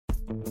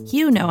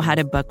You know how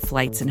to book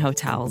flights and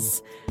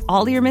hotels.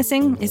 All you're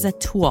missing is a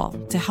tool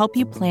to help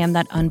you plan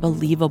that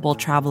unbelievable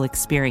travel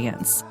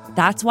experience.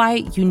 That's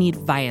why you need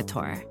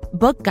Viator.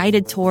 Book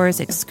guided tours,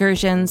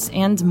 excursions,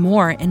 and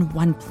more in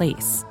one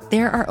place.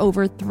 There are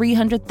over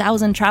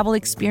 300,000 travel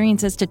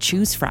experiences to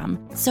choose from,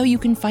 so you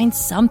can find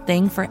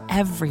something for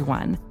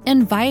everyone.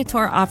 And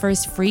Viator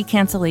offers free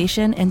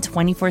cancellation and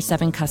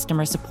 24/7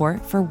 customer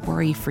support for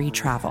worry-free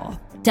travel.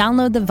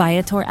 Download the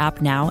Viator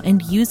app now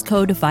and use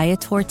code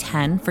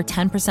Viator10 for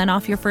 10%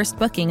 off your first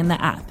booking in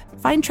the app.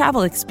 Find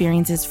travel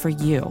experiences for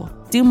you.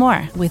 Do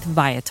more with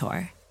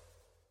Viator.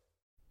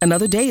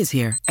 Another day is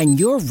here, and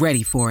you're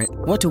ready for it.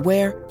 What to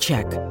wear?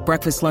 Check.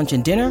 Breakfast, lunch,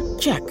 and dinner?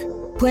 Check.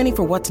 Planning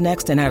for what's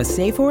next and how to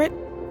save for it?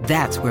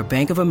 That's where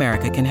Bank of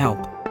America can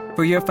help.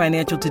 For your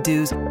financial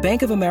to-dos,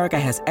 Bank of America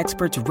has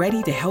experts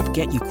ready to help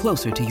get you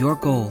closer to your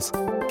goals.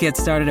 Get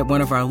started at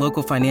one of our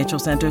local financial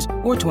centers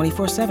or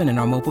 24/7 in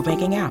our mobile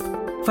banking app.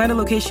 Find a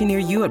location near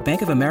you at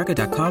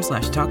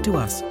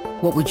bankofamerica.com/talktous.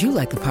 What would you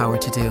like the power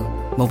to do?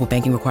 Mobile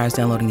banking requires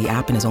downloading the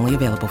app and is only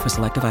available for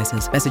select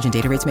devices. Message and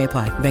data rates may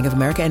apply. Bank of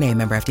America N.A.,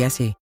 member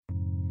FDIC.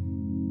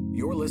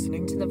 You're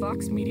listening to the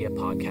Vox Media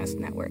Podcast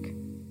Network.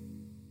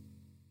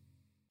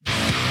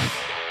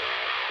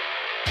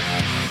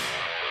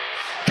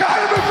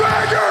 Conor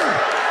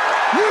McGregor!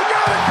 You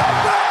gotta come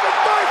back and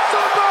fight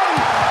somebody!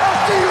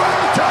 I'll see you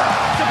at the top!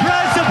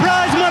 Surprise,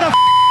 surprise,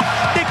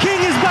 motherfucker! The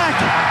king is back!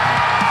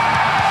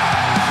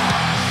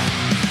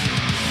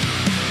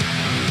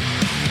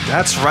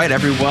 That's right,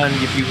 everyone.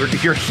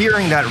 If you're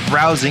hearing that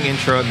rousing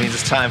intro, it means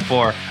it's time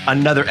for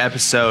another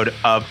episode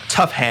of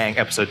TUF Hang,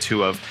 episode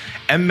 2 of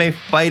MMA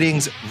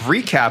Fighting's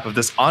recap of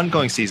this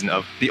ongoing season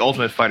of The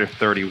Ultimate Fighter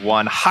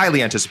 31,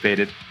 highly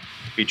anticipated,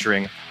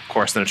 featuring, of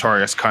course, the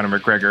notorious Conor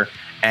McGregor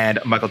and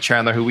Michael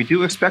Chandler, who we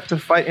do expect to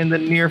fight in the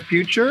near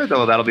future,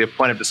 though that'll be a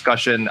point of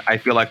discussion, I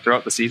feel like,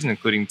 throughout the season,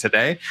 including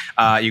today.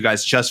 You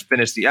guys just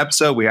finished the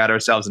episode. We had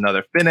ourselves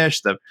another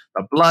finish. The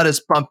blood is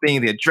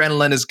pumping. The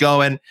adrenaline is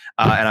going.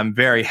 And I'm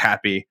very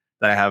happy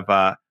that I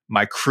have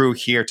my crew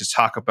here to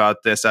talk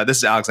about this. This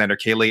is Alexander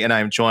Cayley, and I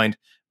am joined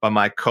by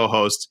my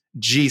co-host,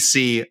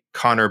 GC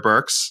Connor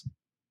Burks.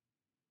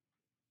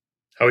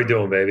 How we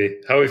doing, baby?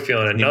 How we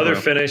feeling? Another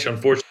finish,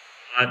 unfortunately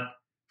not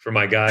for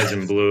my guys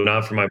in blue,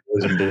 not for my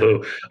boys in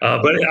blue.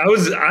 But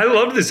I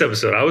loved this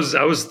episode. I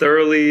was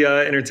thoroughly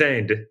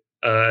entertained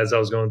as I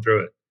was going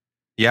through it.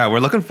 Yeah, we're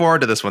looking forward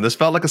to this one. This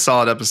felt like a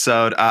solid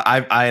episode.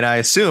 I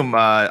assume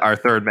our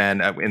third man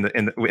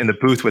in the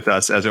booth with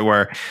us, as it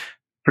were,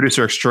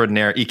 producer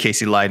extraordinaire E.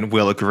 Casey Leiden,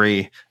 will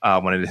agree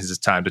when it is his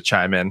time to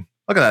chime in.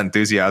 Look at that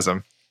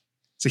enthusium.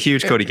 It's a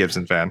huge Cody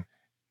Gibson fan.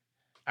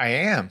 I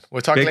am.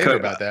 We'll talk later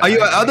about that.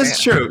 This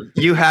is true.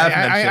 You have.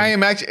 I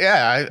am actually.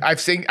 Yeah,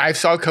 I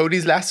saw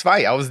Cody's last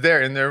fight. I was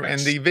there in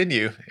the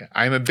venue.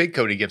 I'm a big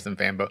Cody Gibson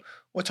fan, but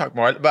we'll talk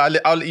more.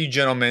 But I'll let you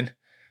gentlemen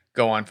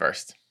go on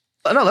first.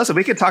 No, listen,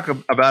 we can talk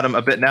about him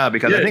a bit now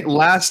because I think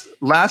last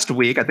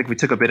week, I think we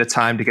took a bit of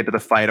time to get to the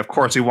fight. Of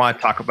course, we want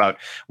to talk about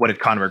what did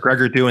Conor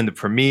McGregor do in the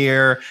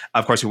premiere.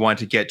 Of course, we wanted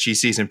to get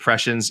GC's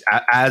impressions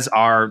as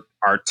our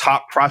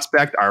top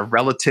prospect, our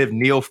relative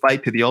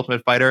neophyte to the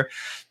Ultimate Fighter.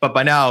 But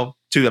by now,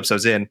 2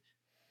 episodes in,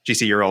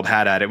 GC, your old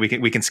hat at it. We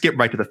can skip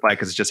right to the fight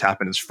because it just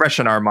happened. It's fresh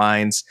in our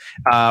minds.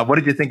 What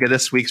did you think of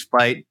this week's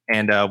fight?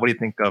 And what do you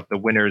think of the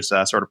winner's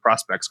sort of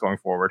prospects going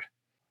forward?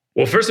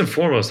 Well, first and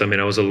foremost, I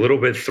mean, I was a little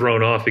bit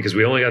thrown off because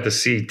we only got to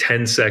see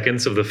 10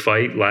 seconds of the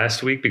fight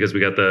last week because we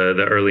got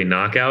the early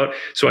knockout.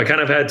 So I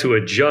kind of had to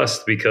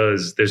adjust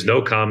because there's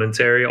no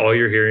commentary. All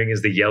you're hearing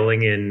is the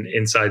yelling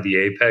inside the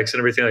apex and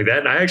everything like that.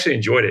 And I actually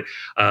enjoyed it.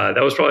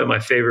 That was probably my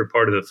favorite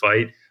part of the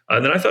fight.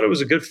 And then I thought it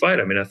was a good fight.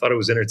 I mean, I thought it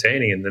was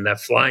entertaining. And then that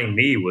flying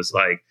knee was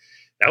like,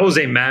 that was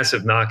a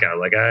massive knockout.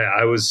 Like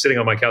I was sitting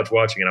on my couch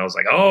watching and I was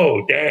like,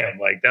 oh, damn,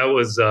 like that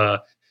was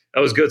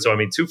good. So, I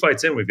mean, 2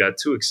 fights in, we've got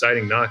 2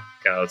 exciting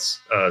knockouts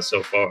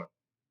so far.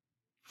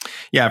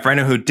 Yeah, for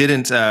anyone who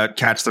didn't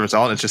catch the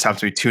result, it just happens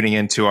to be tuning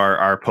into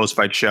our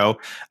post-fight show.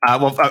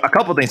 Well, a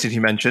couple of things that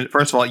you mentioned.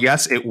 First of all,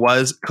 yes, it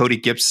was Cody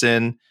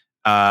Gibson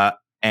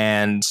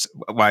and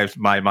why is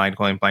my mind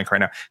going blank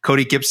right now?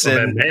 Cody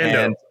Gibson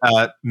and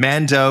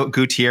Mando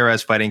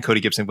Gutierrez fighting.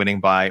 Cody Gibson winning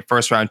by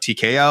first round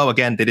TKO.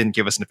 Again, they didn't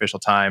give us an official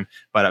time,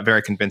 but a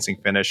very convincing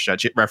finish.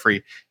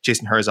 Referee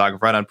Jason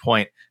Herzog right on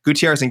point.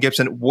 Gutierrez and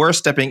Gibson were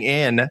stepping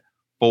in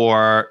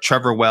for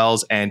Trevor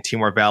Wells and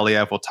Timur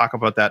Valiev. We'll talk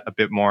about that a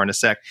bit more in a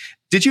sec.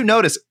 Did you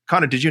notice,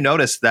 Connor,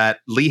 that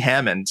Lee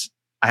Hammond,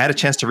 I had a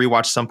chance to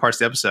rewatch some parts of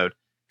the episode,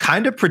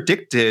 kind of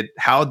predicted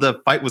how the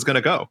fight was going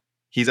to go?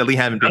 Lee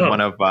Hammond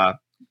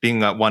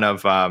being one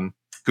of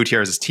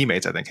Gutierrez's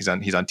teammates. I think he's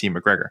on Team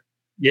McGregor.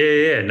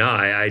 Yeah. No,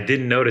 I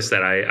didn't notice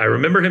that. I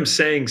remember him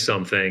saying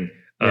something,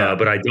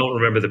 but I don't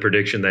remember the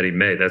prediction that he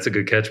made. That's a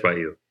good catch by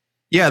you.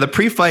 Yeah, the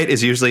pre-fight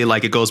is usually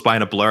like it goes by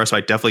in a blur, so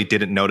I definitely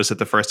didn't notice it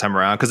the first time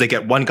around because they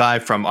get one guy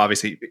from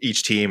obviously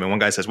each team, and one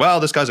guy says, well,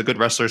 this guy's a good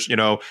wrestler,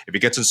 if he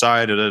gets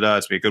inside, it's going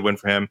to be a good win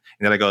for him.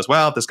 And then it goes,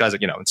 well, this guy's,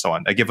 and so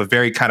on. I give a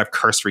very kind of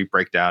cursory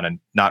breakdown and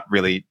not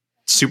really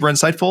super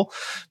insightful.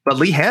 But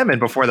Lee Hammond,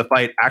 before the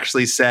fight,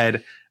 actually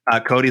said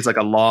Cody's like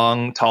a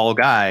long, tall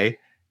guy.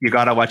 You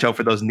got to watch out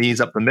for those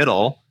knees up the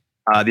middle.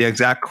 The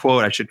exact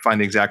quote, I should find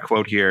the exact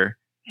quote here.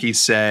 He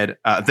said,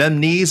 them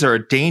knees are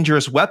a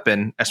dangerous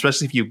weapon,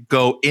 especially if you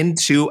go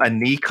into a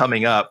knee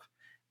coming up.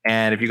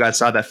 And if you guys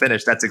saw that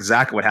finish, that's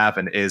exactly what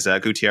happened is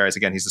Gutierrez,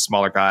 again, he's a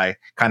smaller guy,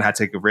 kind of had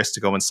to take a risk to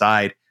go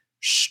inside,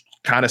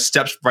 kind of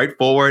steps right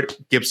forward.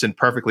 Gibson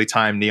perfectly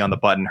timed knee on the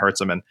button, hurts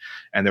him, and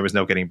there was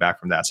no getting back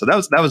from that. So that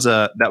was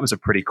a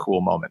pretty cool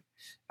moment.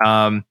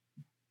 What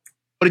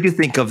did you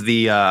think of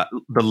the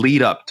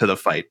lead up to the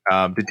fight?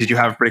 Did you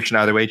have a prediction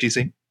either way,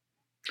 GC?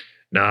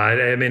 No,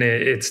 I mean,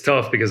 it's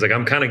tough because like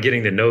I'm kind of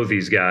getting to know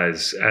these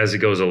guys as it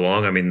goes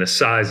along. I mean, the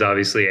size,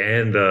 obviously,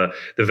 and the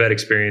vet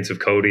experience of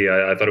Cody.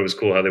 I thought it was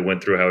cool how they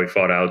went through how he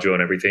fought Aljo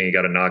and everything. He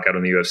got a knockout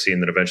in the UFC and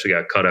then eventually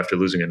got cut after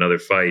losing another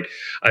fight.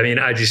 I mean,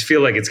 I just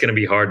feel like it's going to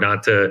be hard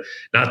not to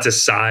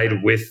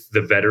side with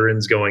the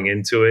veterans going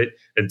into it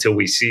until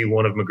we see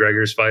one of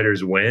McGregor's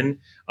fighters win.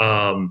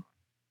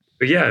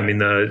 But yeah, I mean,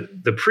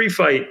 the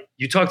pre-fight,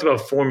 you talked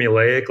about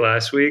formulaic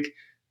last week.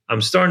 I'm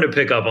starting to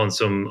pick up on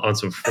some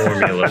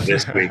formula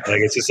this week.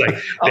 Like it's just like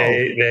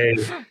they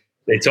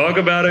talk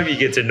about him, you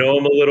get to know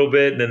him a little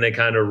bit, and then they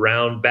kind of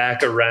round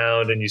back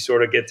around, and you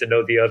sort of get to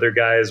know the other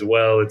guy as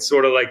well. It's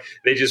sort of like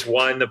they just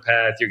wind the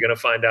path. You're going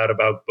to find out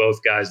about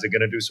both guys. They're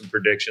going to do some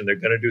prediction. They're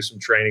going to do some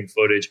training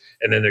footage,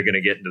 and then they're going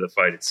to get into the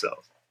fight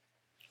itself.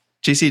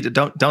 GC,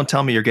 don't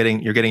tell me you're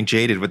getting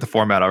jaded with the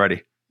format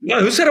already. No,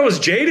 who said I was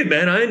jaded,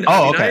 man? I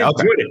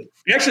enjoyed it.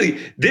 Actually,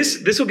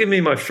 this will give me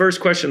my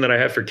first question that I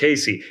have for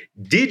Casey.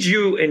 Did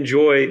you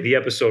enjoy the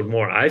episode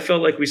more? I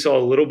felt like we saw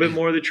a little bit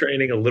more of the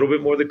training, a little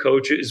bit more of the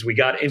coaches. We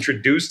got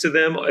introduced to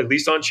them, at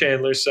least on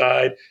Chandler's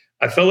side.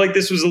 I felt like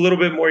this was a little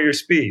bit more your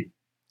speed.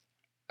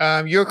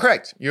 You're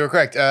correct.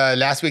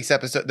 Last week's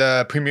episode,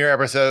 the premiere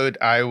episode,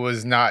 I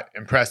was not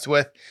impressed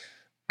with.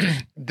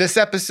 This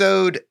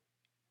episode,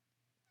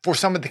 for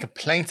some of the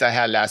complaints I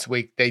had last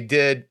week, they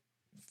did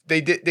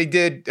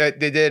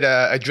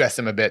address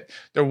them a bit.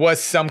 There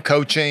was some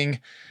coaching.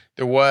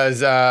 There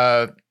was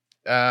a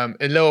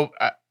little.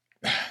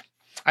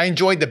 I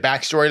enjoyed the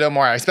backstory a little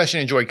more. I especially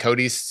enjoyed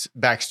Cody's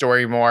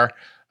backstory more.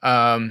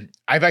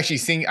 I've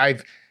seen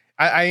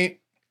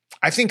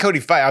Cody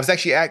fight. I was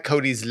actually at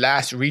Cody's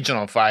last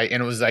regional fight,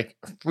 and it was like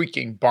a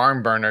freaking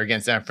barn burner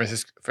against San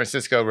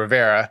Francisco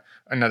Rivera,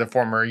 another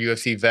former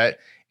UFC vet.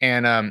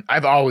 And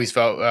I've always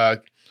felt. I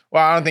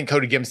don't think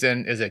Cody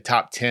Gibson is a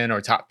top 10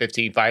 or top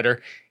 15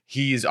 fighter.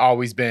 He's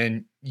always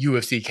been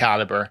UFC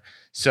caliber.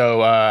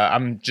 So I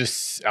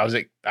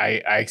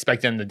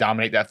expect him to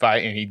dominate that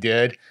fight, and he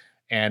did.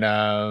 And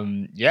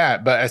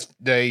but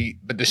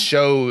the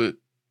show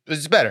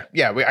was better.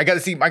 Yeah, I got to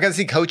see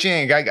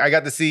coaching. I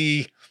got to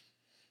see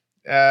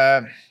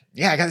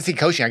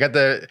coaching.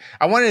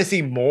 I wanted to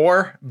see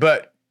more,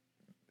 but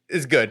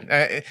it's good.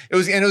 It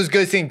was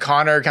good seeing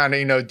Connor kind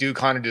of, do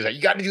Connor do like,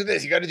 you got to do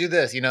this,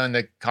 and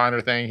the Connor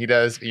thing he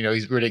does,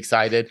 he's really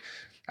excited.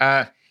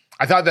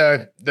 I thought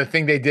the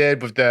thing they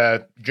did with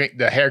the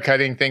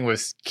haircutting thing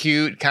was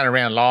cute, kind of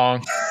ran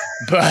long,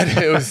 but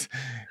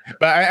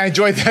I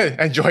enjoyed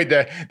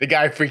the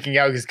guy freaking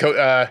out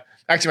because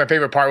actually my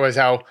favorite part was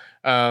how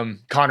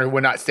Connor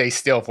would not stay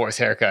still for his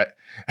haircut.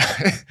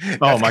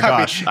 Oh my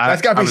gosh,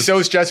 that's gotta be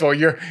so stressful.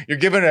 You're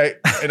giving a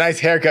nice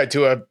haircut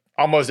to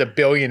almost a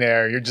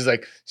billionaire. You're just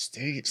like,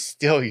 stay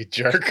still, you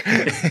jerk.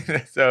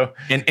 So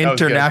an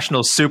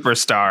international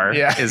superstar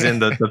is in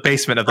the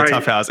basement of the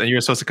TUF house, and you're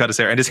supposed to cut his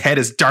hair, and his head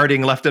is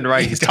darting left and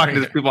right. He's talking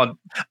to the people on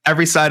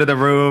every side of the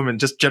room, and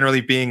just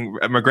generally being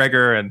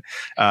McGregor. And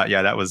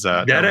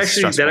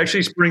that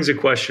actually springs a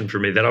question for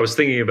me that I was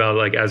thinking about,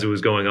 like as it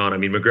was going on. I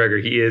mean,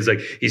 McGregor,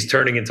 he's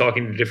turning and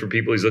talking to different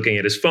people. He's looking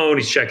at his phone.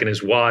 He's checking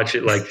his watch.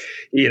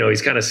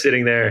 He's kind of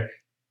sitting there.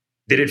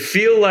 Did it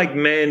feel like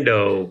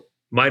Mando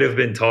might have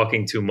been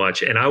talking too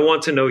much? And I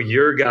want to know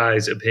your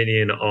guys'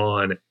 opinion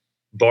on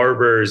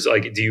barbers.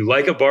 Like, do you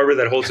like a barber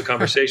that holds a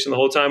conversation the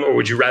whole time, or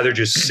would you rather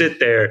just sit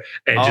there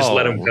and just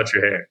let him cut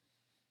your hair?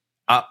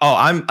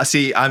 I'm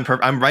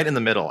right in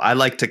the middle. I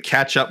like to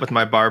catch up with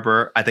my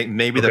barber. I think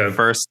maybe the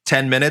first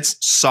 10 minutes,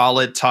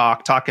 solid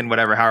talking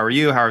whatever. How are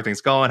you? How are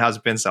things going? How's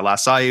it been since I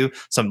last saw you?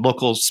 Some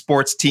local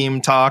sports team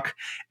talk.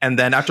 And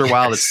then after a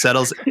while, it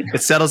settles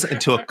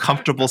into a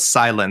comfortable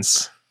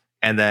silence.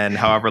 And then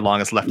however long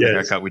it's left in the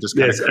haircut, we just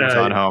kind of cruise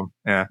on home.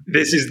 Yeah.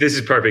 This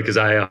is perfect because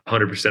I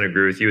 100%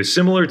 agree with you. It's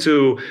similar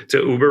to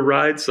Uber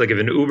rides. Like if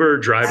an Uber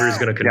driver is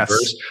going to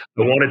converse,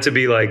 I want it to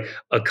be like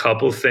a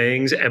couple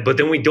things, but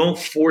then we don't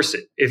force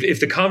it. If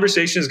the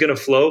conversation is going to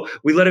flow,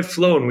 we let it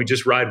flow and we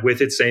just ride with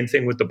it. Same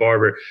thing with the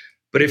barber.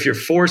 But if you're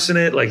forcing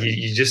it, like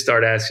you just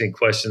start asking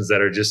questions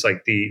that are just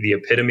like the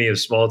epitome of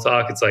small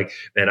talk. It's like,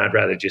 man, I'd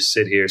rather just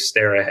sit here,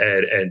 stare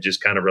ahead, and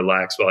just kind of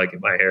relax while I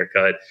get my hair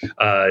cut.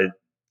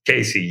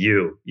 Casey,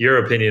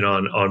 your opinion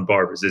on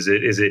barbers. Is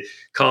it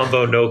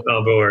convo, no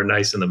convo, or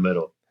nice in the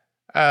middle?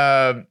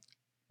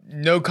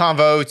 No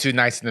convo to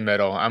nice in the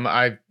middle. I'm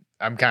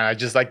kind of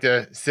just like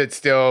to sit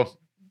still,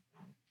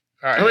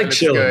 All right, I like that's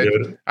chilling,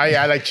 good. dude.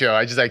 I like chill.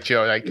 I just like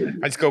chill. Like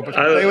I just go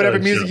play whatever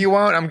like music chill. you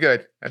want. I'm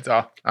good. That's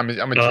all. I'm a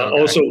chill guy.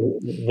 Also,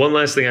 one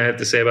last thing I have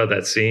to say about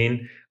that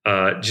scene,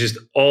 just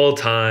all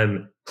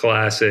time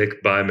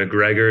classic by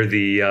McGregor,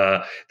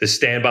 the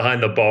stand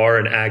behind the bar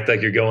and act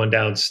like you're going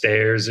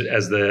downstairs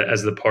as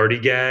the party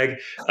gag,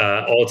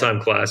 all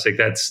time classic.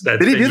 That's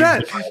Did he do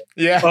that?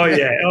 Yeah. Oh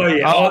yeah.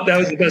 Oh, that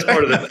was the best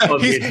part of the entire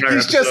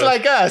he's episode. just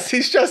like us.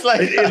 He's just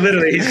like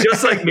literally, he's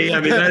just like me.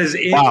 I mean, that is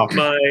in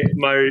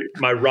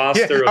my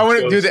roster. I want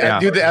to do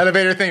the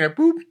elevator thing. Like,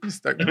 boop.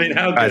 I mean,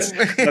 how good?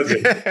 How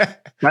good?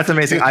 That's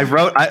amazing.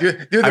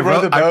 Do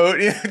the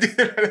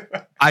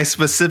boat. I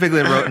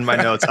specifically wrote in my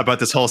notes about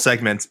this whole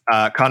segment,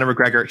 Conor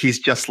McGregor, he's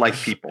just like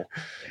people.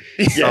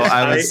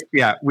 So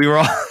we were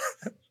all.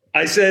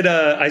 I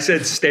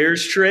said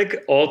stairs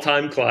trick, all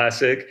time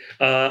classic.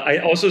 I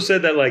also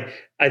said that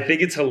I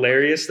think it's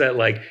hilarious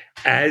that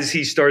as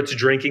he starts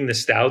drinking the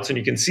stouts and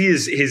you can see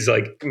his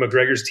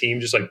McGregor's team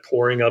just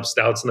pouring up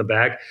stouts in the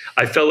back.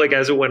 I felt like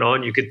as it went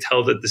on, you could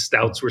tell that the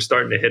stouts were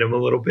starting to hit him a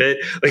little bit.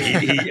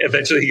 He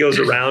eventually goes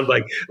around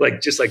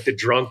just like the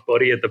drunk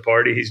buddy at the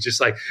party. He's just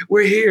like,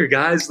 we're here,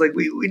 guys.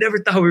 We never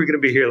thought we were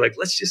going to be here.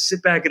 Let's just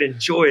sit back and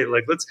enjoy it.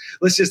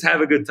 Let's just have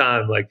a good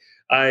time.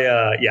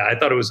 I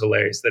thought it was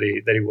hilarious that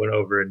he went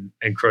over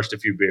and crushed a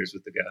few beers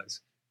with the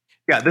guys.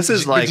 Yeah, this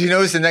is Did you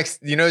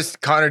notice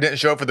Conor didn't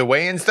show up for the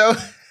weigh-ins though?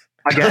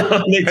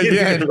 Again?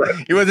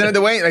 He wasn't at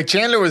the weigh-in.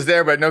 Chandler was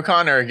there, but no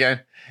Conor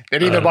again. They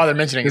didn't even bother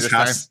mentioning it this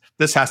time.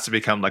 This has to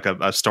become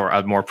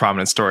a more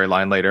prominent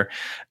storyline later.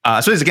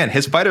 So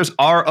his fighters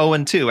are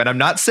 0-2, and I'm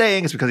not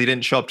saying it's because he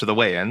didn't show up to the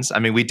weigh-ins. I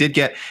mean, we did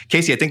get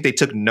Casey. I think they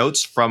took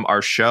notes from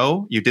our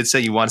show. You did say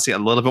you want to see a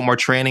little bit more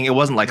training. It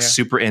wasn't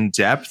super in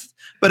depth,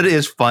 but it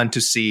is fun to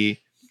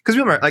see. Because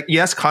remember,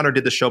 yes, Conor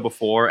did the show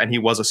before, and he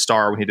was a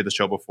star when he did the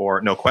show before,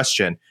 no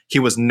question. He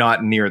was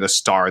not near the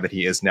star that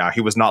he is now.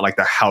 He was not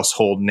the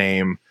household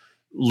name,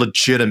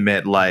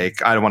 legitimate, I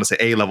don't want to say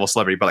A-level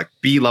celebrity, but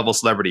B-level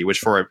celebrity, which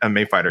for a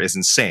MMA fighter is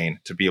insane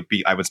to be a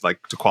B. I would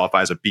to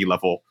qualify as a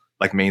B-level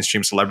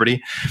mainstream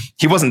celebrity.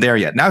 He wasn't there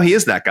yet. Now he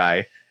is that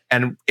guy,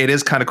 and it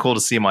is kind of cool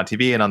to see him on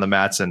TV and on the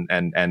mats and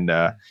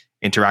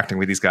interacting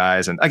with these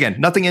guys. And again,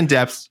 nothing in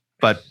depth,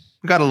 but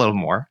we got a little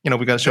more. We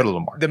got to show a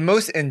little more. The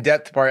most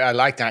in-depth part I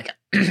liked, and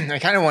I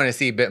kind of want to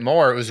see a bit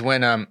more, it was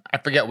when I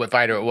forget what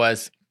fighter it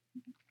was,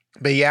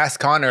 but he asked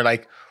Conor,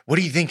 what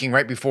are you thinking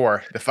right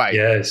before the fight?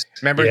 Yes.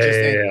 Remember?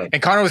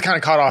 And Conor was kind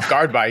of caught off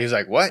guard by it. He was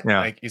like, what?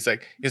 Yeah. He's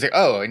like,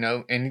 oh,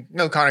 and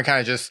Conor kind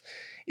of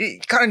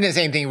didn't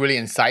say anything really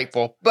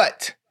insightful,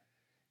 but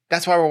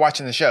that's why we're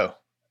watching the show.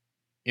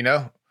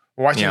 We're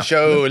watching the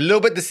show a little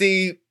bit to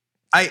see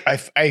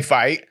a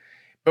fight.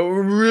 But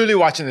we're really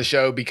watching the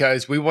show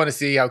because we want to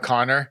see how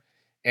Conor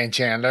and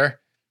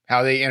Chandler,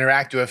 how they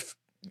interact with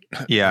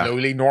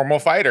lowly normal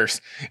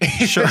fighters.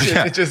 Sure.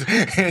 It's just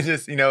that's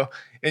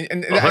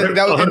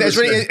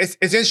really it's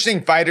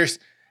interesting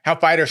how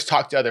fighters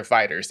talk to other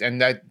fighters, and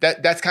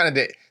that's kind of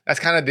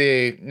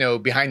the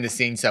behind the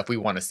scenes stuff we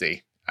want to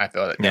see. I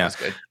feel that was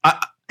good.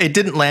 It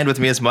didn't land with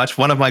me as much.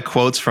 One of my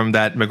quotes from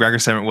that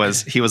McGregor segment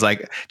was, he was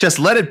like, just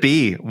let it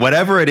be.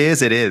 Whatever it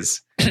is, it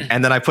is.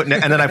 And then I put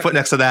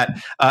next to that,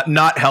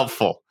 not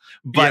helpful.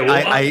 But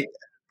I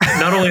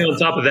not only on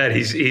top of that,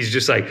 he's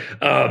just like,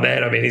 oh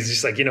man, I mean, he's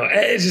just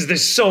it's just,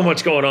 there's so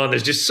much going on.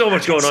 There's just so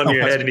much going on in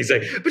your head. And he's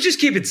like, but just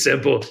keep it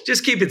simple.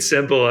 Just keep it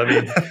simple. I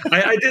mean,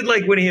 I did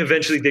when he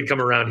eventually did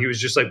come around, he was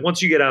just like, once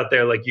you get out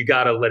there, you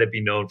got to let it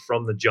be known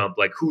from the jump,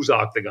 whose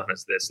octagon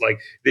is this?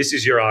 This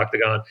is your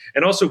octagon.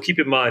 And also keep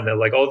in mind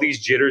that all these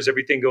jitters,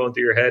 everything going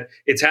through your head,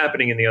 it's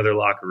happening in the other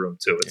locker room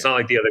too. It's not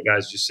like the other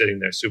guy's just sitting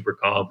there super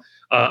calm.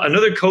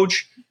 Another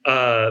coach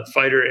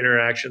fighter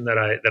interaction that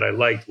I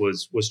liked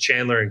was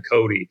Chandler and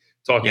Cody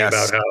talking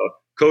about how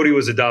Cody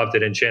was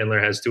adopted and Chandler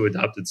has 2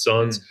 adopted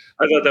sons.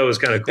 I thought that was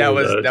kind of cool.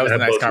 That was a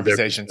nice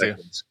conversation too.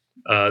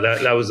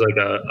 That was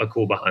a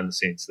cool behind the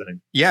scenes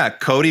thing. Yeah,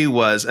 Cody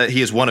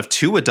he is one of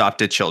 2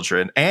 adopted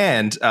children,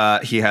 and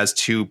he has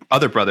 2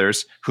 other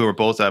brothers who are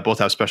both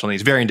have special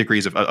needs, varying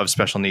degrees of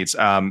special needs.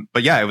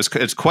 But yeah,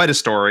 it's quite a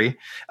story.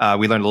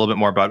 We learned a little bit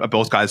more about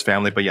both guys'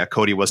 family. But yeah,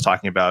 Cody was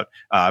talking about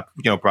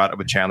brought up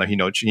with Chandler. He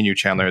knew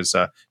Chandler as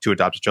 2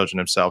 adopted children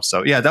himself.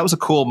 So yeah, that was a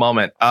cool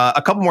moment.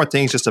 A couple more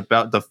things just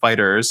about the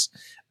fighters.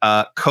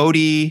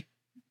 Cody,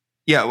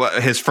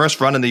 his first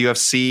run in the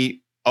UFC.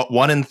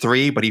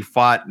 1-3, but he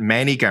fought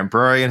Manny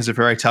Gambarian, who's a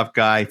very tough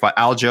guy. He fought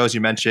Aljo, as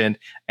you mentioned,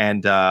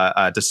 and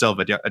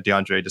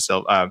DeAndre De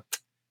Silva.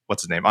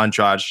 What's his name?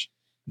 Andrade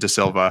De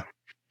Silva.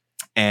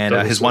 And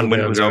his one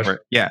win was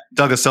over. Yeah,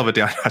 Douglas Silva,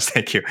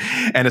 thank you.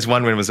 And his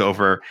one win was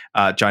over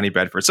Johnny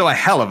Bedford. So a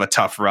hell of a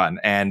tough run.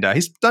 And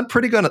he's done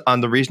pretty good on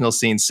the regional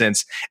scene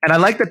since. And I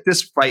like that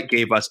this fight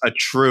gave us a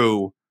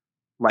true,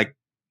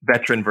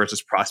 veteran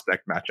versus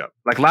prospect matchup.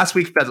 Last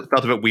week felt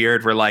a bit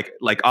weird. Where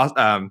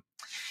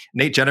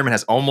Nate Jennerman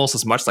has almost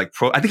as much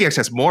pro. I think he actually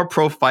has more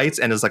pro fights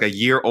and is a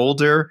year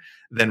older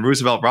than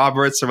Roosevelt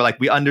Roberts. So we're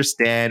we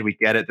understand, we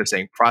get it. They're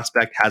saying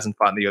prospect hasn't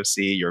fought in the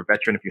UFC. You're a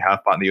veteran if you have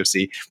fought in the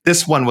UFC.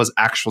 This one was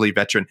actually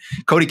veteran.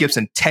 Cody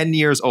Gibson, 10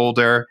 years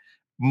older,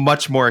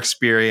 much more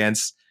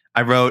experience.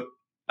 I wrote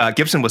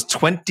Gibson was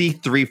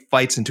 23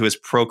 fights into his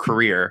pro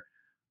career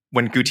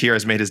when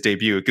Gutierrez made his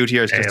debut.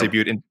 Gutierrez just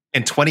debuted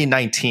in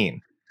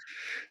 2019.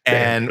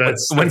 And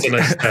that's a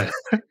nice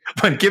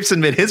when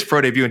Gibson made his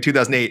pro debut in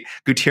 2008,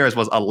 Gutierrez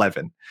was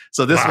 11.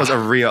 So this was a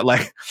real,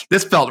 like,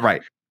 this felt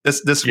right.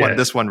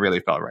 This one really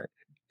felt right.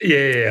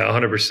 Yeah,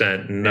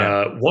 100%.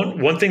 And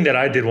one thing that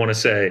I did want to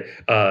say,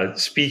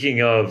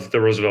 speaking of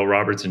the Roosevelt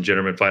Roberts and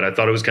Jennerman fight, I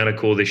thought it was kind of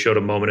cool. They showed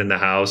a moment in the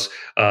house,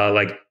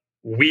 like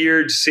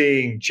weird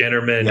seeing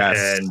Jennerman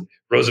and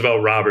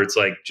Roosevelt Roberts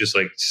just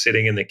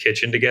sitting in the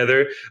kitchen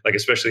together, like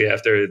especially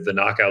after the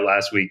knockout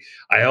last week.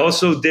 I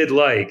also did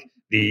like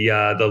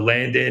the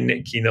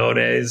Landon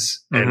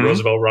Quinones and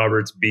Roosevelt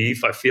Roberts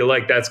beef. I feel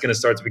like that's going to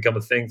start to become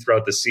a thing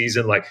throughout the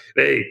season. Like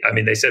they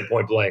said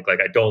point blank, like,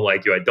 I don't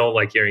like you. I don't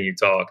like hearing you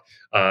talk.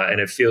 And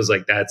it feels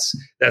like that's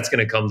going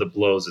to come to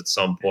blows at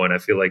some point. I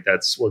feel like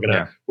we're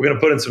going to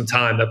put in some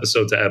time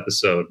episode to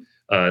episode,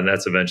 and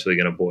that's eventually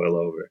going to boil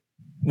over.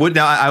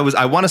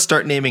 I want to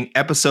start naming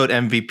episode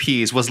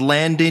MVPs. Was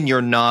Landon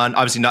your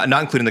obviously not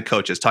including the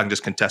coaches, talking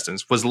just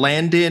contestants, was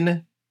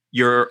Landon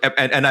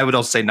and I would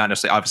also say not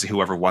necessarily obviously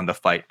whoever won the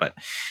fight, but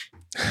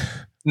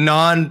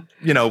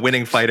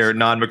winning fighter,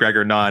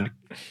 non-McGregor,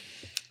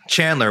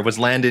 Chandler, was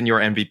Landon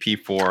your MVP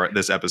for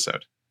this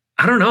episode?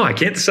 I don't know. I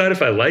can't decide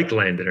if I like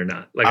Landon or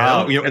not. Like,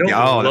 that's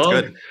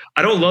good.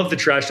 I don't love the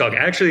trash talk.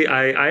 Actually,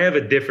 I have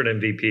a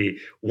different MVP.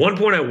 One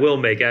point I will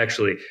make,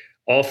 actually,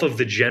 off of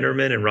the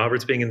Jennerman and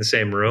Roberts being in the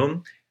same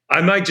room,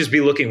 I might just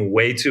be looking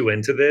way too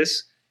into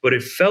this, but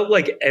it felt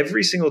like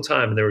every single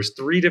time, and there was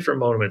 3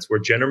 different moments where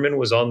Jennerman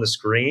was on the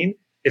screen,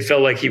 it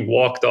felt like he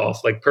walked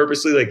off, like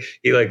purposely, like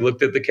he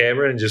looked at the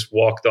camera and just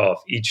walked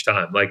off each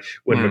time. Like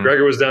when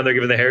McGregor was down there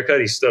giving the haircut,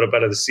 he stood up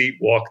out of the seat,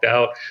 walked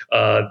out.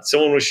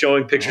 Someone was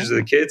showing pictures of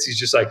the kids. He's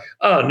just like,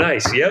 oh,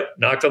 nice. Yep.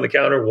 Knocked on the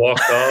counter,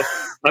 walked off.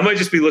 I might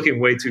just be looking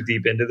way too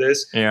deep into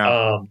this.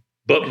 Yeah.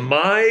 But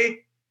my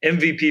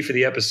MVP for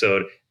the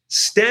episode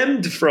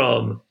stemmed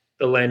from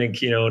the Landon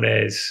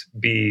Quinones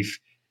beef.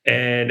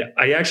 And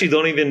I actually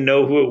don't even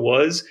know who it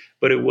was,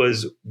 but it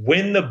was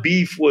when the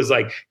beef was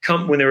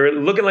when they were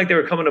looking like they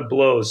were coming to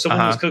blows.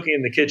 Someone was cooking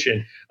in the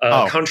kitchen,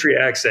 country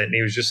accent, and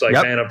he was just like,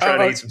 "Man, I'm trying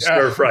to eat some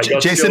stir fry."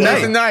 Jason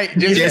Knight.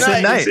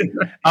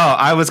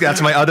 Oh,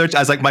 that's my other. I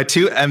was like my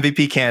 2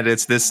 MVP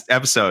candidates this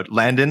episode: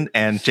 Landon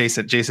and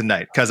Jason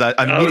Knight, because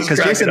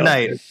Jason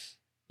Knight.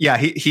 Yeah,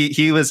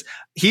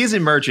 he's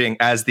emerging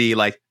as the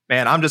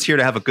man, I'm just here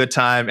to have a good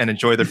time and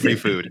enjoy the free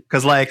food.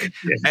 Because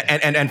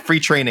and free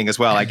training as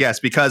well, I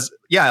guess. Because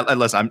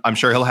listen, I'm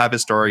sure he'll have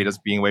his story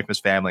just being away from his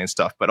family and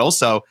stuff. But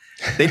also,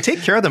 they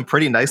take care of them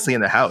pretty nicely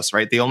in the house,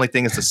 right? The only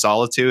thing is the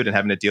solitude and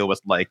having to deal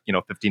with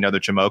 15 other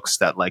jamokes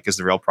that is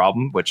the real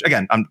problem. Which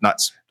again, I'm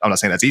not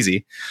saying that's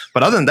easy.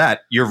 But other than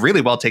that, you're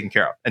really well taken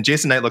care of. And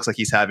Jason Knight looks like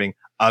he's having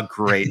a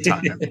great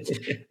time.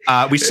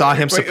 We saw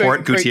him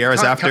support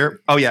Gutierrez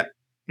after. Oh yeah.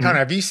 Connor,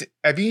 have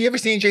you ever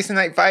seen Jason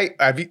Knight fight?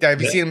 Have you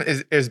seen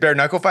his bare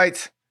knuckle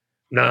fights?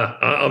 Nah,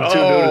 I'm too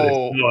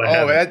new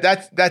to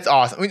this. That's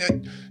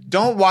awesome.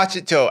 Don't watch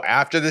it till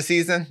after the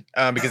season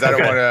because I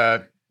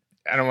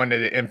don't want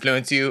to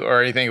influence you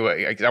or anything.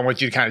 I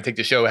want you to kind of take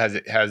the show as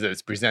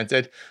it's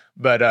presented.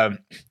 But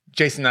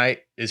Jason Knight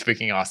is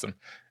freaking awesome.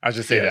 I'll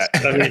just say that.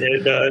 I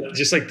mean,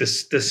 just like the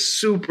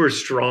super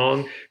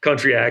strong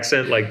country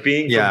accent,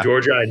 being from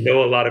Georgia, I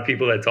know a lot of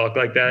people that talk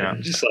like that.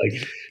 And just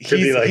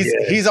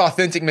he's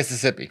authentic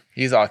Mississippi.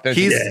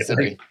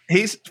 Mississippi.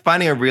 He's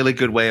finding a really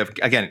good way of,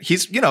 again, he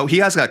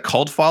has a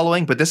cult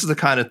following, but this is the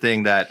kind of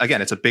thing that,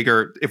 again, it's a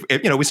bigger,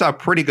 we saw a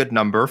pretty good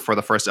number for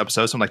the first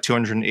episode, something like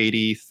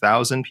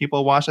 280,000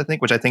 people watched, I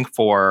think, which I think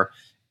for,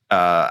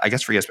 I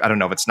guess for ESPN, I don't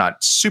know if it's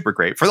not super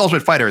great. For the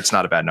Ultimate Fighter, it's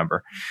not a bad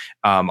number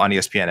on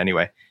ESPN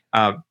anyway.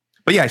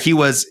 But yeah,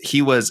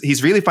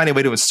 he's really finding a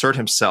way to insert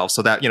himself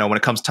so that, when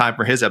it comes time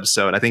for his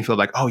episode, I think he'll be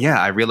like, oh yeah,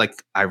 I really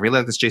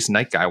like this Jason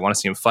Knight guy. I want to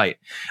see him fight.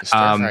 The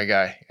stir-fry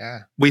guy. Yeah.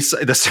 We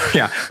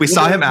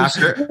saw him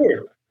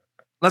after.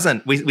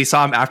 Listen, we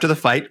saw him after the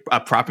fight,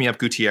 propping up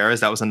Gutierrez.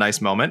 That was a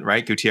nice moment,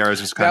 right?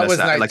 Gutierrez was kind of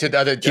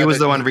nice. He was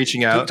the one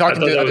reaching out, talking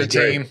to the other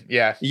team.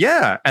 Yeah.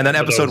 Yeah. And then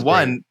episode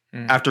 1,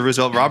 after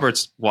Roosevelt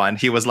Roberts won,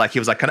 he was like, can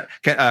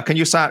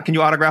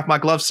you autograph my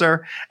glove,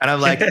 sir? And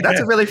I'm like, that's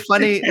a really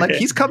funny,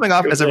 he's coming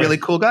off as a really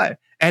cool guy.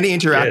 And he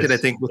interacted, I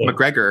think, with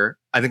McGregor.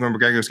 I think when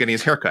McGregor was getting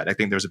his haircut, I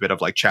think there was a bit of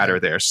chatter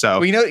there.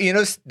 So well,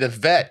 the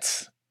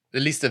vets,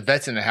 at least the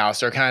vets in the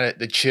house are kind of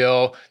the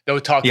chill. They'll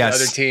talk to the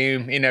other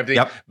team and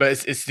everything. Yep.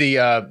 But it's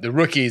the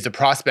rookies, the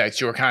prospects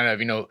who are kind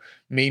of,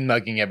 mean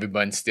mugging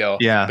everyone still.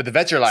 Yeah. But the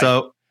vets are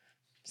like,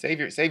 save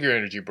your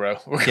energy, bro.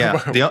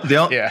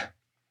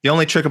 The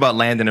only trick about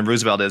Landon and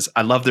Roosevelt is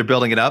I love they're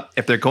building it up.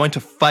 If they're going to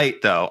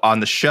fight, though, on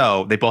the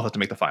show, they both have to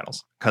make the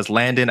finals. Because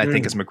Landon, I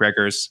think, is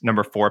McGregor's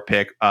number 4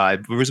 pick.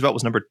 Roosevelt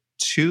was number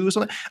 2 or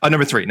something.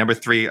 Number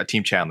 3,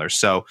 Team Chandler.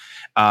 So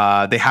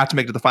they have to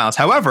make it to the finals.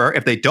 However,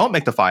 if they don't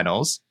make the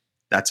finals,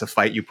 that's a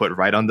fight you put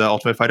right on the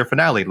Ultimate Fighter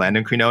finale.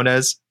 Landon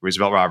Quinones,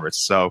 Roosevelt Roberts.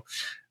 So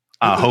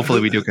hopefully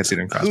we do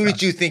consider them. Who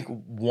did you think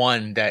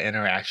won that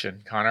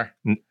interaction, Connor?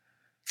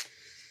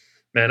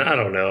 Man, I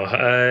don't know.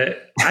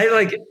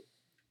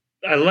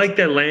 I like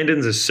that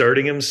Landon's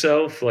asserting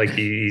himself. Like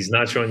he's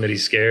not showing that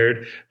he's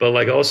scared, but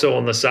like also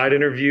on the side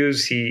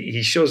interviews,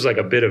 he shows like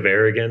a bit of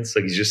arrogance.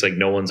 Like he's just like,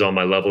 no one's on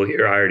my level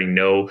here. I already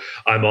know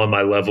I'm on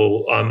my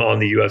level. I'm on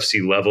the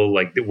UFC level.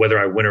 Like whether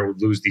I win or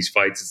lose these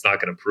fights, it's not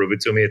going to prove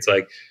it to me. It's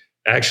like,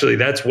 actually,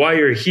 that's why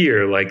you're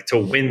here, like to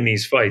win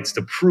these fights,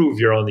 to prove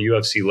you're on the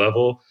UFC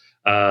level.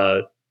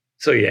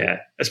 So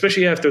yeah,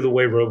 especially after the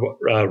way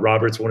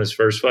Roberts won his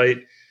first fight.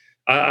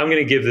 I'm going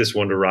to give this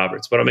one to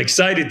Roberts, but I'm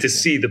excited to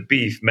see the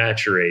beef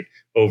maturate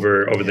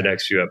over the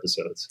next few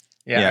episodes.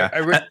 Yeah.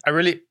 I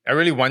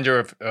really wonder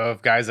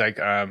if guys like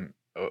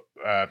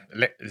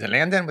is it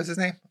Landon? What's his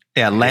name?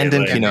 Yeah,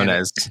 Landon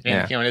Quinones.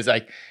 Yeah, Quinones.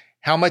 Like,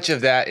 how much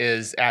of that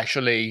is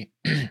actually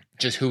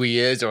just who he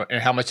is,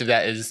 and how much of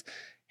that is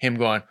him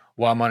going,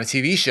 well, I'm on a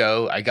TV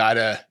show. I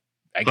gotta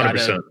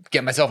 100%.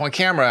 Get myself on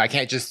camera. I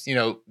can't just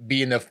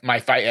be in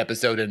my fight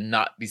episode and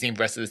not be seen for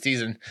the rest of the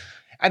season.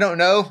 I don't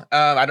know.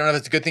 I don't know if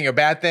it's a good thing or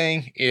bad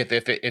thing.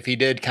 If he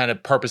did kind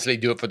of purposely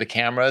do it for the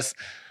cameras,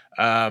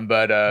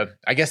 but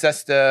I guess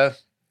that's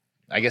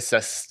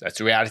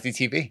reality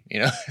TV.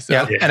 So.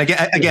 Yeah, and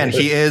again,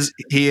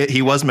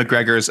 he was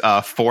McGregor's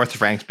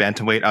 4th ranked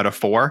bantamweight out of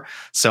 4.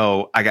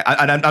 So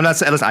I'm not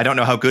saying. Listen, I don't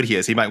know how good he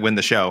is. He might win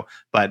the show,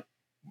 but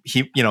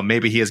he,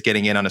 maybe he is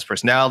getting in on his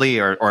personality,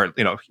 or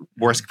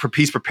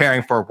he's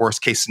preparing for a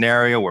worst case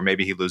scenario where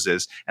maybe he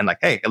loses, and like,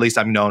 hey, at least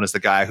I'm known as the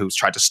guy who's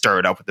tried to stir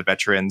it up with the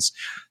veterans.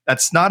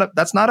 That's not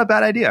a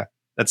bad idea.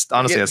 That's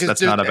honestly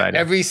that's not a bad idea.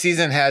 Every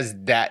season has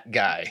that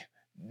guy.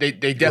 They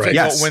definitely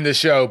won't win the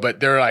show, but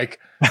they're like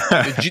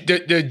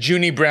the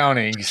Junie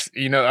Brownings,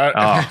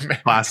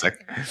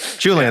 classic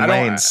Julian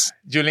Lanes.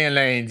 Julian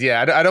Lanes,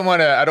 yeah. I don't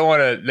want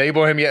to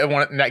label him yet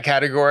in that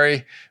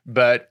category,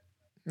 but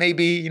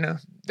maybe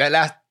that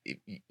last.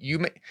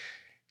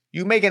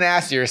 You make an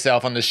ass of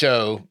yourself on the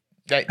show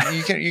that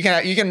you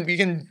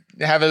can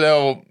have a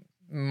little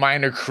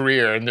minor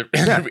career in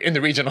the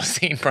regional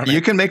scene from it. You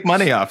can make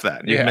money off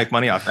that. You can make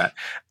money off that.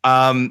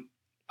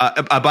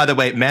 By the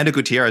way, Mando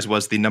Gutierrez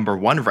was the number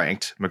 1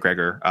 ranked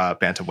McGregor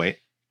bantamweight,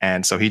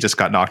 and so he just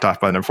got knocked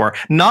off by number 4.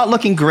 Not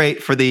looking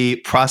great for the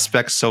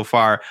prospects so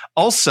far.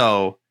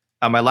 Also,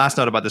 my last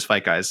note about this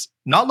fight, guys,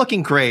 not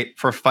looking great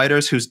for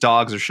fighters whose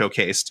dogs are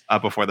showcased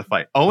before the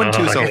fight.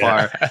 0-2 so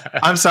far.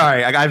 I'm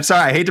sorry. I'm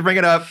sorry. I hate to bring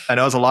it up. I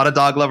know there's a lot of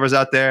dog lovers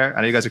out there.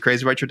 I know you guys are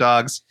crazy about your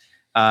dogs.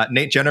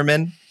 Nate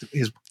Jennerman,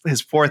 his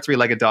 4th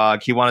 3-legged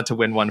dog. He wanted to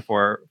win one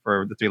for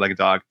the 3-legged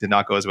dog. Did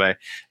not go his way.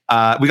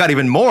 We got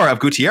even more of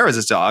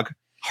Gutierrez's dog,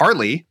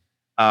 Harley.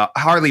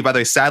 Harley, by the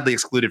way, sadly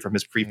excluded from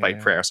his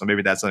pre-fight prayer, so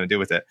maybe that's something to do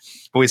with it.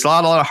 But we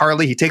saw a lot of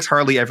Harley. He takes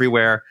Harley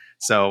everywhere.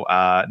 So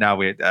now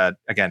we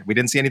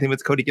didn't see anything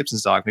with Cody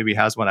Gibson's dog. Maybe he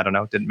has one. I don't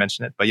know. Didn't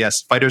mention it. But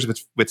yes, fighters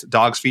with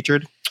dogs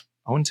featured.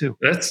 0-2.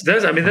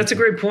 That's a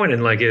great point,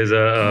 and like is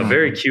a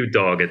very cute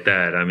dog at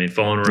that. I mean,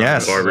 following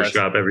around the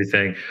barbershop,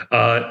 everything.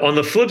 On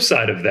the flip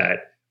side of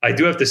that, I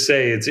do have to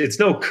say it's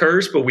no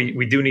curse, but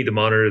we do need to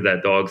monitor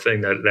that dog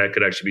thing. That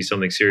could actually be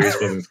something serious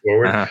moving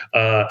forward.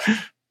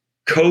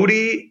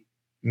 Cody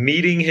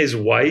meeting his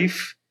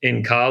wife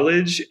in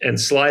college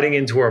and sliding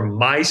into her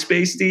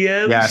MySpace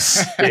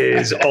DMs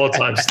is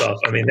all-time stuff.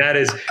 I mean, that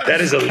is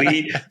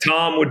elite.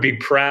 Tom would be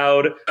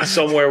proud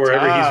somewhere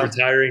wherever he's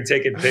retiring,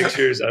 taking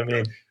pictures. I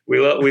mean, we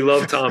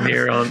love Tom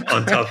here on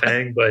TUF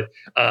Hang, but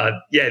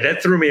that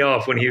threw me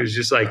off when he was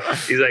just like,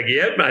 he's like,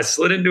 yep, I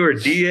slid into her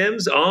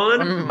DMs on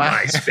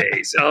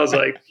MySpace. I was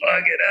like,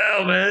 fuck it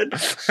hell, man.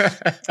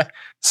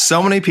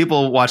 So many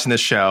people watching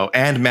this show,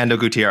 and Mando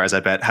Gutierrez,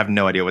 I bet, have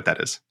no idea what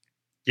that is.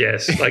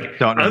 Yes, like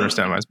don't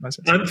understand MySpace.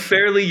 I'm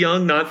fairly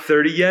young, not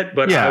 30 yet,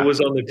 but I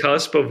was on the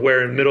cusp of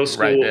where in middle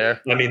school, I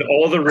mean,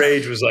 all the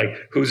rage was like,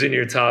 who's in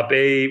your top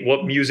 8?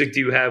 What music do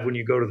you have when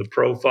you go to the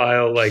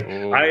profile? Like,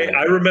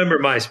 I remember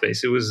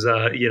MySpace. It was,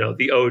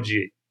 the OG.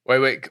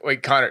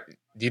 Wait, Connor,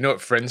 do you know what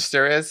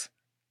Friendster is?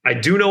 I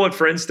do know what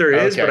Friendster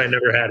is, but I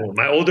never had one.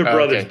 My older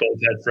brothers both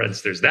had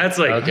Friendsters. That's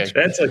like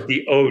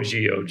the OG.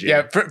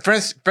 Yeah,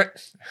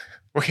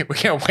 We're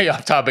getting way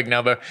off topic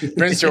now, but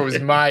Friendster was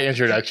my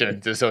introduction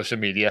to social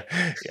media.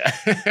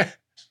 Yeah.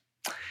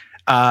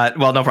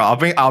 Well, no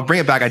problem. I'll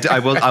bring it back. I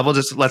will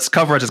just let's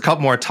cover just a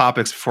couple more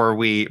topics before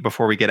we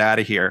get out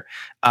of here.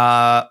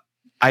 I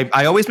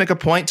always make a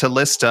point to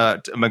list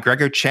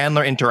McGregor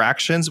Chandler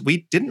interactions.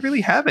 We didn't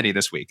really have any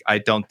this week. I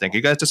don't think. Are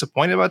you guys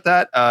disappointed about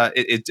that?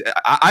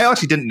 I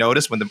actually didn't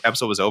notice when the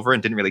episode was over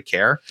and didn't really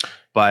care.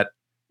 But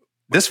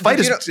this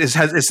fight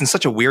is in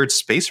such a weird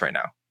space right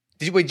now.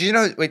 Did you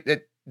know?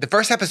 The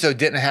first episode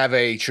didn't have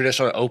a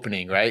traditional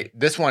opening, right?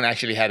 This one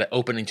actually had an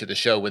opening to the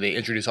show where they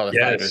introduced all the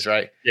fighters,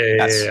 right?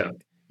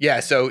 Yeah.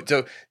 So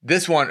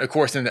this one, of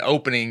course, in the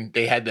opening,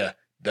 they had the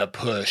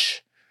push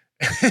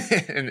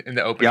in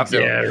the opening. Yep. So,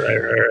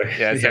 right.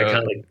 Yeah, kind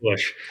of like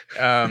push.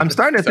 I'm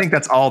starting to think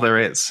that's all there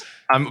is.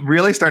 I'm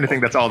really starting to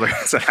think that's all there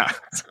is.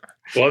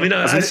 Well, I mean,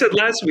 I said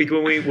last week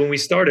when we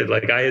started,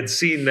 like I had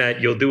seen that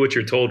 "You'll Do What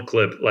You're Told"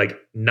 clip like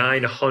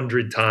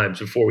 900 times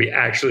before we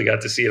actually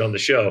got to see it on the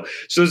show.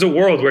 So there's a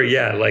world where,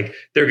 like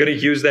they're going to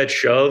use that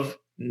shove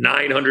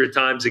 900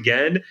 times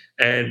again,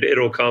 and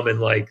it'll come in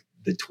like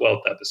the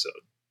 12th episode.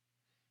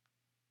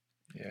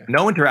 Yeah.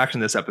 No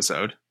interaction this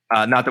episode.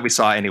 Not that we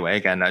saw anyway.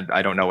 Again,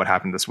 I don't know what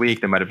happened this week.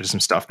 There might have been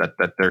some stuff that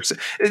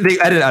they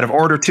edited out of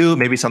order too.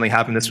 Maybe something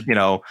happened this,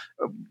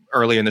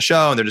 early in the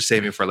show and they're just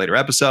saving it for a later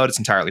episode. It's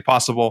entirely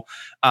possible.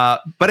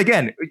 But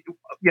again,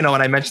 and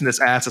I mentioned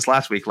this, I asked this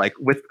last week, like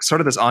with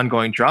sort of this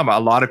ongoing drama, a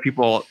lot of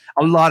people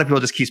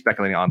just keep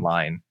speculating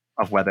online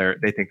of whether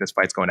they think this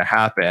fight's going to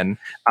happen.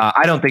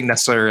 I don't think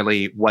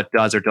necessarily what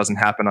does or doesn't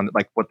happen on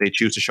like what they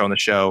choose to show on the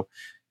show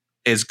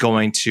is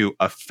going to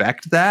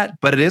affect that.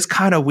 But it is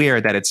kind of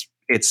weird that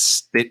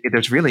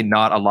there's really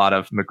not a lot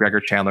of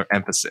McGregor Chandler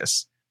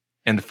emphasis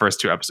in the first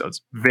 2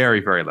 episodes. Very,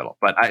 very little.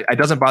 But it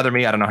doesn't bother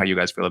me. I don't know how you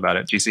guys feel about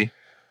it. GC?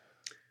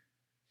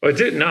 Well, it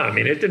did not. I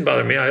mean, it didn't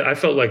bother me. I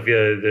felt like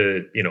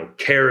the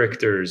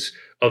characters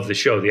of the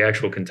show, the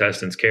actual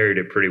contestants, carried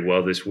it pretty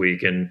well this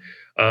week. And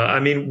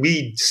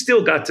we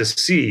still got to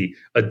see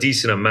a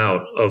decent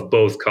amount of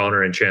both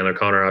Connor and Chandler.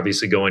 Connor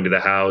obviously going to the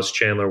house,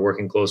 Chandler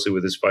working closely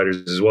with his fighters,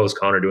 as well as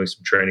Connor doing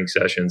some training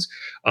sessions.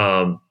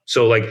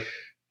 So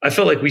I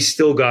felt like we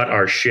still got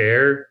our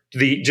share.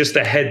 Just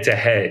the head to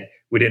head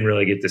we didn't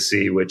really get to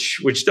see,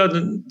 which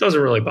doesn't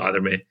really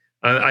bother me.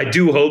 I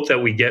do hope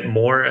that we get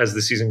more as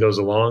the season goes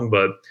along,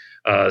 but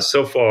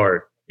so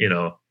far,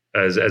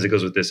 as it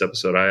goes with this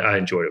episode, I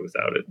enjoyed it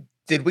without it.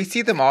 Did we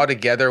see them all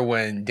together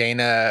when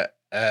Dana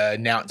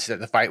announced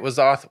that the fight was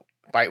off?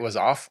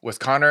 Was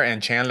Connor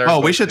and Chandler? Oh,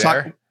 we should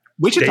talk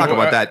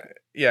about that.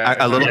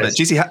 A little bit.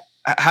 GC,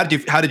 how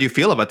did you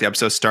feel about the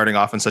episode starting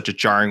off in such a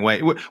jarring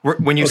way?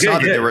 When you saw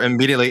that they were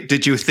immediately,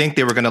 did you think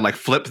they were going to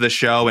flip the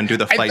show and do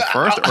the fight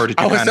first, or did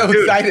you? I was so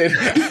excited.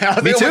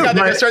 Me too. They're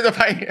going to start the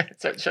fight.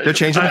 They're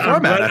changing the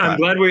format. I'm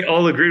glad we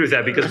all agreed with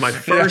that because my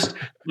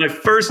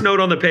first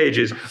note on the page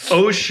is,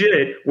 oh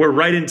shit, we're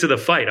right into the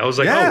fight. I was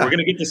like, we're going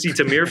to get to see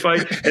Tamir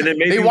fight, and then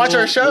maybe they watch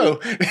our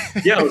show.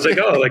 I was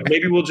like,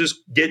 maybe we'll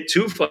just get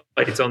 2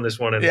 fights on this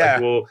one, and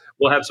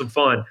we'll have some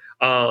fun.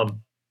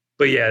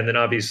 But yeah, and then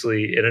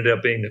obviously it ended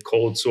up being the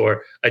cold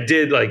sore. I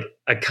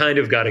kind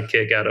of got a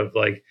kick out of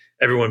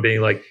everyone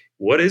being like,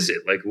 what is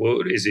it?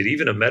 Is it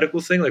even a medical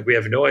thing? We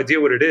have no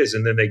idea what it is.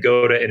 And then they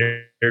go to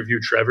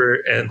interview Trevor.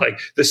 And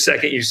the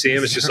second you see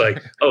him, it's just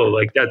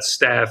that's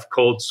staph,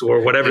 cold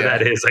sore, whatever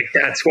that is.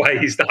 That's why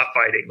he's not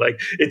fighting.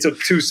 It took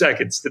 2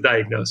 seconds to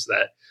diagnose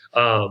that.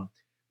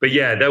 But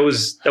yeah, that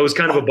was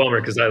kind of a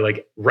bummer because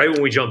right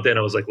when we jumped in,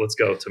 I was like, let's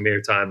go,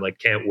 Tamir time.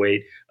 Can't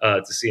wait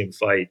to see him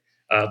fight.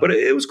 But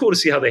it was cool to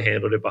see how they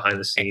handled it behind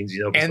the scenes,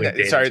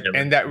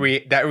 And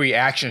that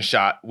reaction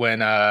shot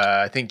when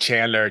I think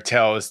Chandler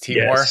tells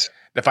Timur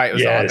the fight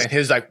was off, and his he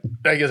was like,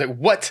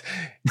 "What?"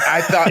 I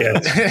thought.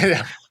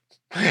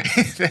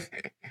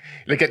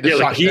 Look at the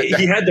shot.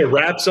 He had the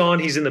wraps on.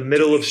 He's in the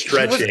middle of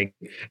stretching,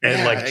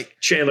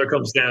 Chandler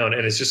comes down,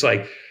 and it's just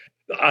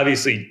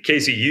obviously,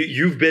 Casey,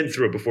 you've been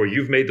through it before.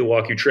 You've made the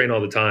walk. You train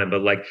all the time,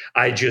 but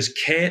I just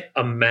can't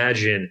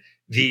imagine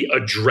the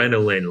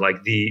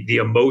adrenaline, the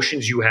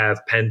emotions you have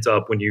pent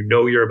up when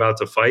you're about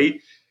to fight,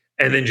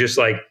 and then just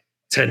to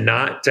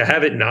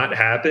have it not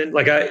happen.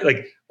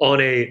 On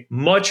a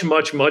much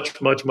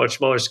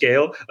smaller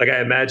scale.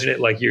 I imagine it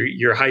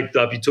you're hyped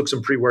up, you took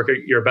some pre-workout,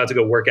 you're about to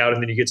go work out,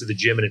 and then you get to the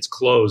gym and it's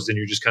closed, and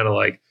you're just kind of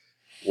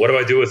what do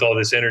I do with all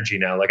this energy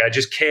now? I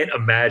just can't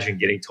imagine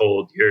getting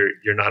told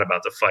you're not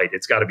about to fight.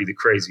 It's got to be the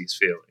craziest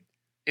feeling.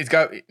 It's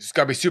got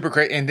to be super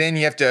crazy, and then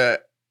you have to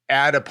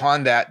add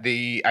upon that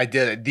the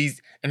idea that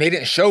and they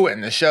didn't show it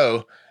in the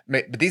show,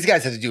 but these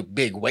guys have to do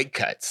big weight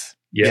cuts.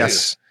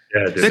 Yes.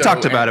 Yeah, they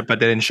talked about it, but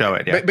they didn't show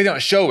it. Yeah. But they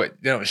don't show it.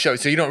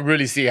 So you don't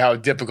really see how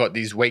difficult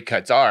these weight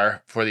cuts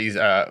are for these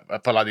for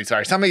a lot of these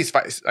fighters. Some of these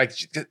fights,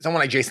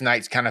 someone like Jason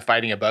Knight's kind of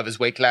fighting above his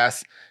weight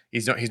class.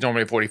 He's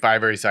normally a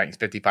 45er. He's fighting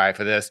 55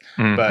 for this,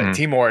 but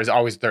Timur is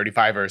always a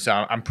 35er. So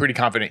I'm pretty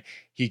confident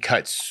he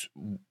cuts.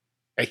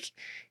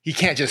 He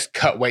can't just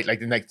cut weight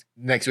the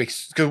next week.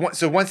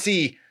 So once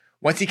he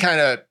kind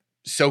of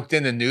soaked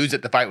in the news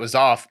that the fight was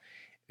off,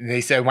 and they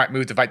said might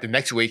move the fight the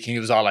next week, and he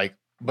was all like,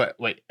 "But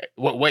wait,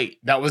 what? Wait,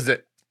 that was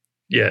the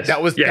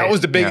that was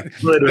the big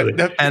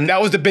that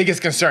was the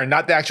biggest concern,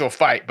 not the actual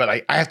fight, but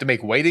I have to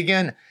make weight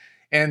again."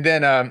 And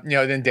then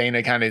then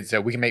Dana kind of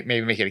said we can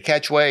maybe make it a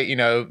catch weight,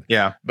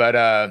 But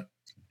but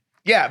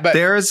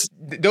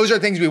those are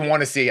things we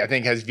want to see. I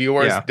think as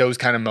viewers, those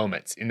kind of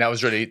moments, and that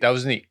was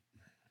neat.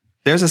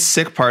 There's a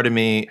sick part of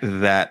me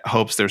that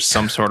hopes there's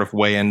some sort of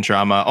weigh-in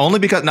drama, only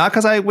not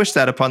because I wish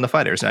that upon the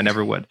fighters. I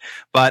never would.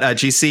 But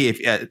GC,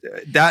 if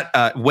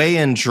that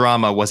weigh-in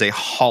drama was a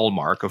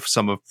hallmark of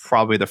some of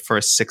probably the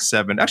first 6,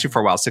 7,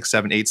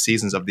 8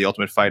 seasons of The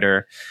Ultimate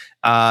Fighter.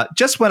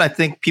 Just when I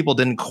think people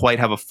didn't quite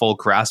have a full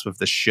grasp of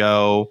the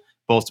show,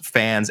 both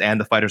fans and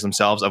the fighters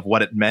themselves, of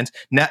what it meant.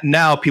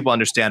 Now people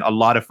understand. A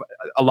lot of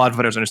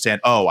fighters understand.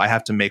 Oh, I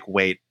have to make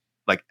weight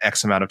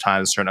X amount of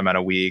times, a certain amount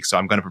of weeks. So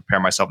I'm going to prepare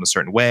myself in a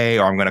certain way,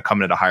 or I'm going to come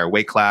in at a higher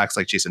weight class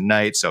like Jason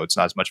Knight. So it's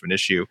not as much of an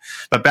issue.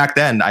 But back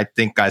then, I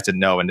think guys didn't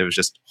know. And it was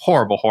just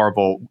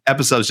horrible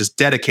episodes just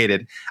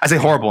dedicated. I say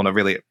horrible in a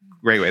really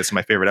great way. This is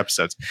my favorite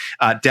episodes.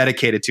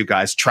 Dedicated to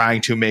guys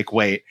trying to make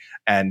weight,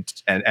 and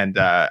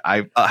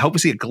I hope we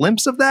see a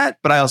glimpse of that.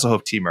 But I also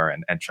hope Timur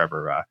and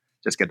Trevor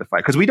just get the fight,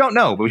 because we don't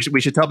know. But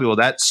we should tell people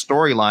that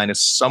storyline is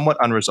somewhat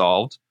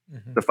unresolved.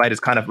 Mm-hmm. The fight is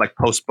kind of like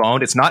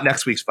postponed. It's not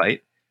next week's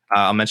fight.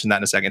 I'll mention that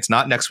in a second. It's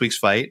not next week's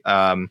fight.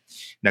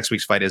 Next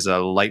week's fight is a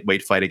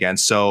lightweight fight again.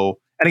 So,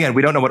 and again,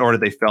 we don't know what order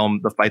they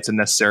filmed the fights in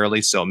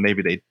necessarily. So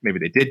maybe they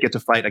did get to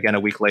fight again a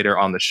week later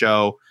on the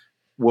show.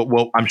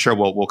 I'm sure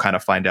we'll kind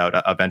of find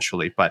out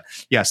eventually. But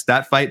yes,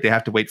 that fight, they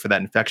have to wait for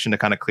that infection to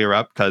kind of clear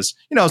up, because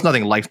it's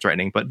nothing life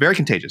threatening, but very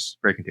contagious,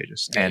 very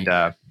contagious.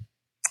 And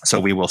so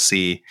we will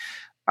see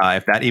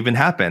if that even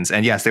happens.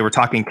 And yes, they were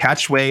talking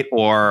catch weight,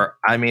 or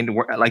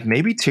like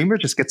maybe Timur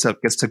just gets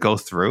to go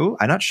through.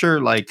 I'm not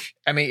sure. Like,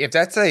 if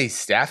that's a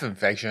staph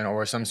infection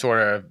or some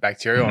sort of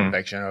bacterial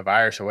infection or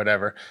virus or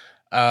whatever,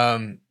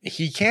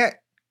 he can't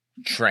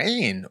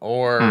train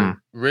or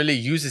really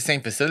use the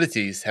same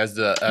facilities as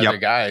the other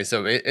guys.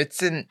 So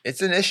it's an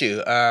issue.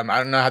 I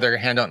don't know how they're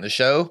gonna handle it in the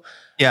show.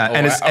 Yeah,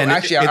 I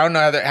don't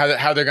know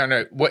how they're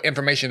gonna, what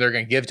information they're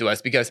gonna give to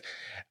us, because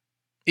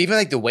even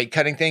like the weight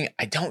cutting thing,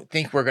 I don't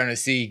think we're going to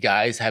see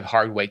guys have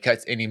hard weight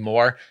cuts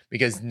anymore,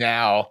 because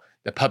now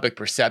the public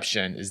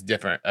perception is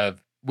different.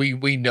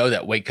 We know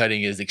that weight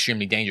cutting is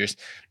extremely dangerous.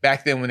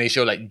 Back then when they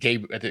showed like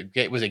Gabe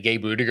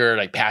Rudiger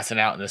like passing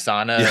out in the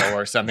sauna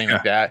or something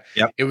like that,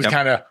 it was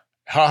kind of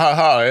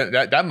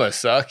that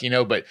must suck,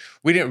 but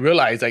we didn't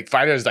realize like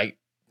fighters like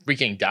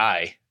freaking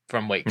die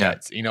from weight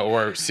cuts,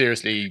 or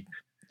seriously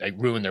like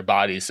ruin their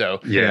bodies. So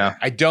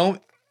I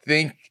don't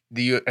think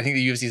I think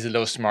the UFC is a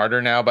little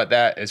smarter now about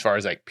that, as far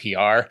as like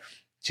PR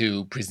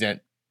to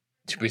present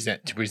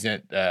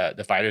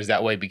the fighters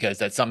that way, because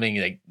that's something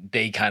like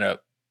they kind of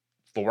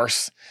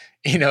force.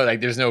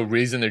 Like there's no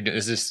reason they're doing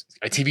this. Is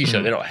a TV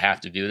show. They don't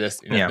have to do this.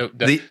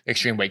 The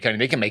extreme weight cutting,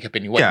 they can make up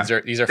any way.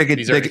 These are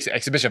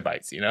exhibition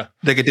fights.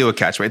 They could do a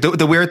catch weight.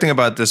 The weird thing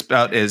about this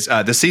bout is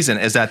this season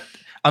is that,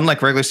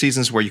 unlike regular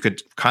seasons where you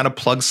could kind of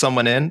plug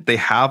someone in, they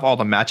have all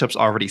the matchups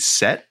already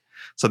set.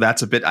 So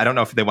that's a bit, I don't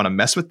know if they want to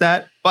mess with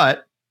that,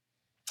 but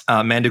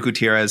Mando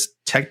Gutierrez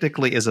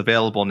technically is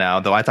available now,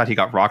 though I thought he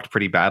got rocked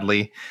pretty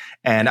badly.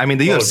 And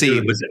the UFC,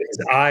 dude, his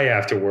eye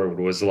afterward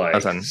was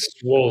like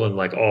swollen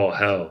like all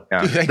hell.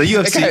 Yeah. Dude, the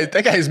UFC,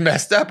 that guy's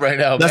messed up right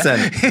now.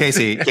 Listen,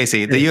 Casey,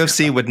 the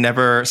UFC would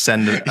never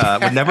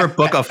would never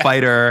book a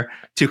fighter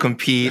to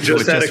compete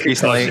with just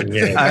recently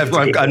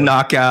a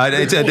knockout.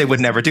 They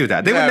would never do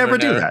that. They would never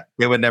do that.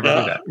 They would never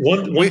do that.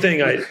 One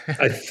thing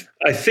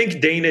I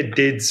think Dana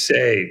did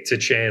say to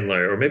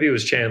Chandler, or maybe it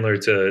was Chandler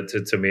to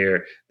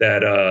Tamir,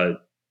 that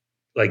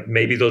like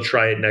maybe they'll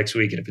try it next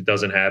week, and if it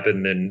doesn't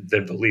happen,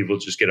 then believe we'll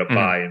just get a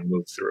bye and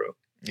move through.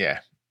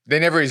 Yeah, they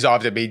never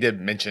resolved it, but he did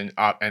mention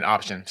an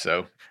option.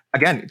 So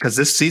again, because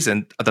this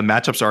season the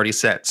matchup's already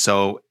set,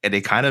 so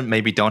they kind of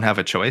maybe don't have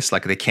a choice.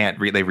 Like they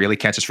really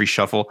can't just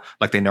reshuffle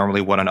like they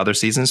normally would on other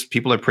seasons.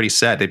 People are pretty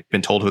set. They've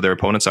been told who their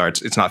opponents are.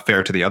 It's not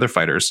fair to the other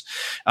fighters.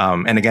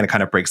 And again, it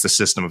kind of breaks the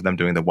system of them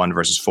doing the 1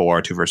 versus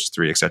 4, 2 versus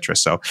 3, etc.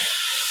 So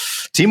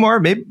Timur,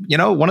 maybe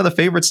one of the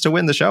favorites to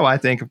win the show. I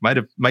think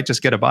might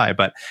just get a bye.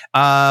 But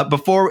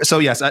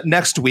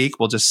next week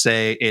we'll just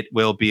say it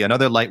will be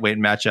another lightweight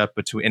matchup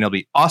between, and it'll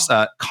be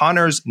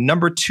Connor's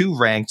number 2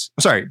 ranked.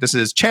 Sorry, this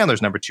is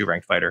Chandler's number 2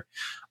 ranked fighter,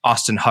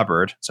 Austin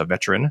Hubbard, so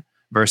veteran,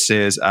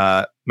 versus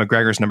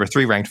McGregor's number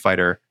 3 ranked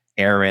fighter,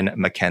 Aaron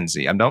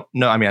McKenzie. I know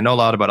a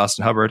lot about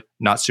Austin Hubbard.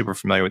 Not super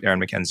familiar with Aaron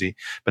McKenzie,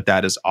 but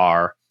that is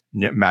our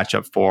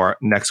matchup for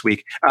next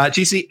week.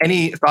 GC,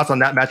 any thoughts on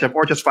that matchup,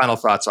 or just final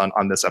thoughts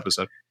on this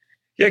episode?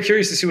 Yeah,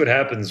 curious to see what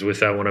happens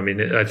with that one.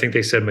 I think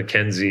they said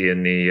McKenzie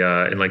in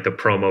the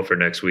promo for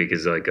next week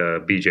is like a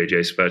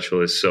BJJ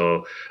specialist,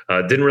 so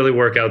didn't really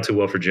work out too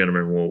well for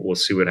Gentleman. We'll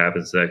see what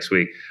happens next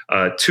week.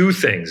 2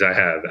 things I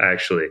have,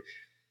 actually.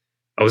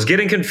 I was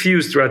getting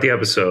confused throughout the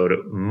episode.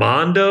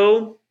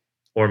 Mondo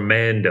or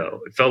Mando?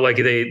 It felt like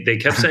they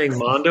kept saying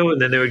Mondo, and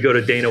then they would go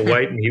to Dana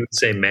White and he would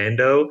say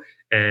Mando,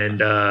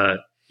 and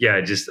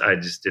I just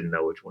didn't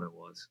know which one it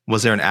was.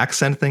 Was there an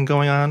accent thing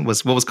going on?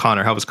 What was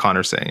Connor? How was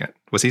Connor saying it?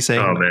 Was he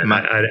saying? Oh man,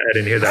 I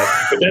didn't hear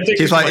that. But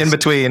he's probably in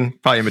between.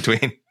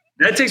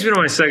 That takes me to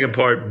my second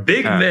part.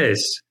 Big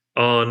miss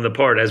on the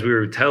part as we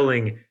were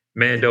telling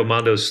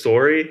Mondo's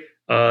story.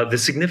 The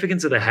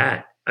significance of the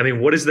hat.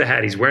 What is the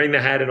hat? He's wearing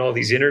the hat in all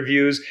these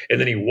interviews, and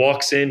then he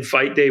walks in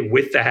fight day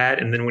with the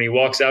hat, and then when he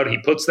walks out, he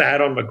puts the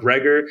hat on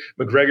McGregor.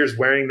 McGregor's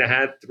wearing the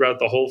hat throughout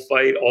the whole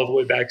fight, all the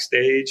way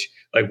backstage.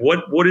 Like,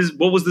 what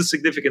was the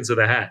significance of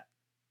the hat?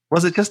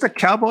 Was it just a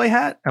cowboy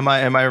hat? Am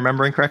I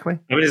remembering correctly?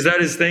 Is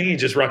that his thing? He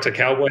just rocks a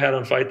cowboy hat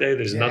on fight day.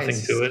 There's nothing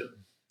to it.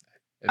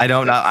 I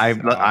don't know.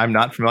 I'm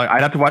not familiar.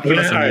 I'd have to watch.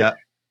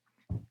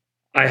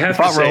 I have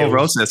to say, Raul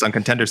Rosas on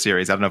Contender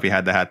Series. I don't know if he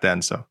had the hat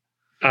then. So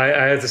I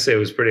have to say it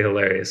was pretty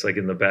hilarious. Like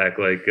in the back,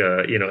 like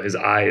his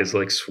eye is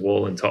like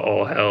swollen to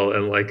all hell,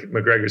 and like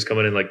McGregor's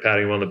coming in, like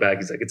patting him on the back.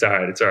 He's like, "It's all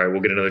right.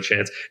 We'll get another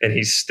chance." And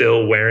he's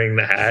still wearing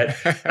the hat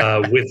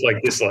with like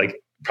this like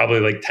probably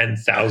like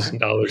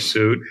 $10,000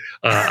 suit.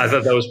 I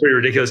thought that was pretty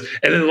ridiculous.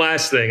 And then the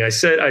last thing I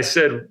said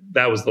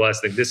that was the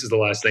last thing. This is the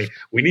last thing.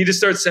 We need to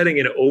start setting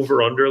an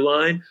over-under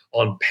line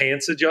on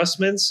pants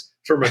adjustments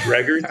for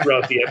McGregor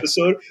throughout the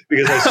episode,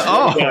 because I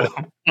swear to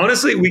God,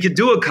 honestly, we could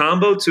do a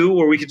combo too,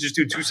 where we could just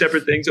do two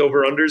separate things,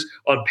 over-unders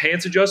on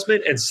pants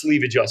adjustment and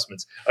sleeve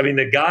adjustments. I mean,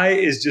 the guy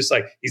is just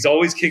like, he's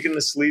always kicking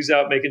the sleeves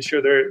out, making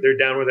sure they're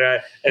down where they're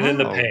at. And then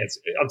the pants,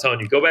 I'm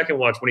telling you, go back and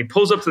watch. When he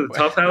pulls up to the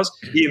TUF house,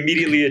 he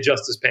immediately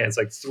adjusts his pants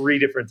like 3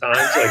 different times.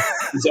 Like,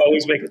 he's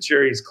always making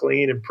sure he's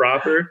clean and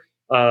proper.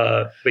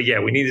 But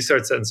yeah, we need to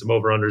start setting some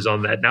over-unders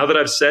on that. Now that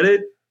I've said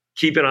it,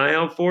 keep an eye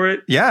out for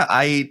it. Yeah,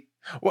 I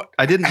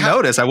didn't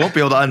notice. I won't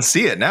be able to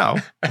unsee it now.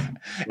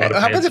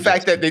 How about the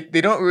fact that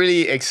they don't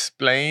really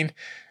explain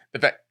the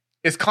fact,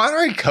 is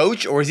Conor a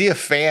coach or is he a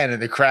fan in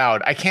the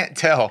crowd? I can't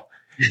tell.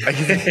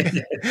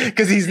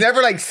 Because he's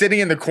never like sitting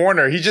in the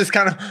corner. He's just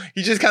kind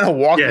of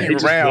walking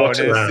around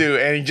in his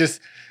suit,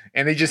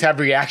 and they just have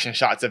reaction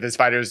shots of his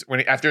fighters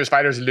after his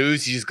fighters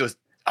lose. He just goes,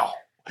 "Oh."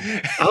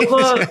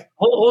 I'll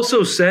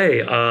also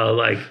say,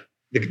 like,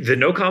 the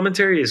no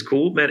commentary is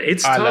cool, man.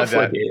 It's tough.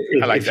 Like,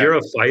 if you're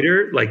a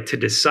fighter, like, to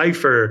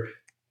decipher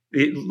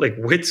like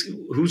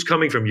who's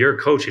coming from your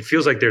coach. It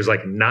feels like there's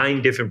like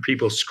 9 different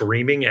people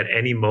screaming at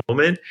any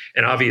moment,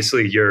 and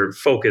obviously you're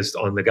focused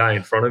on the guy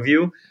in front of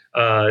you.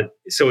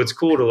 So it's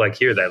cool to like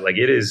hear that. Like,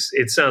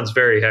 it sounds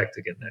very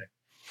hectic in there.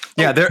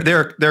 Yeah,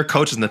 there are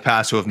coaches in the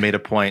past who have made a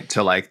point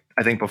to, like,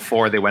 I think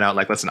before they went out,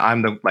 like, listen,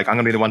 I'm going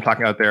to be the one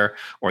talking out there,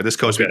 or this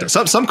coach. Okay.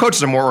 Some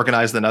coaches are more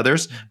organized than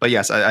others, but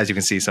yes, as you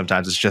can see,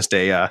 sometimes it's just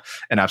an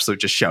absolute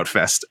just shout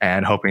fest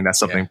and hoping that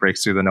something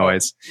breaks through the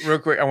noise. Real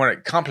quick, I want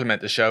to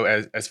compliment the show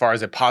as far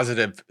as a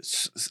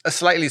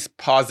slightly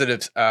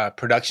positive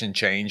production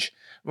change.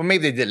 Well,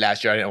 maybe they did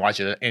last year. I didn't watch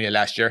it any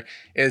last year.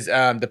 Is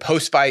the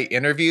post-fight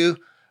interview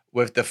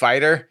with the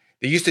fighter?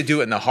 They used to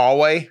do it in the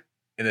hallway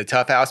in the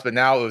TUF house, but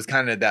now it was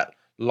kind of that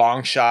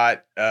long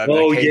shot in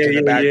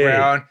the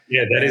background.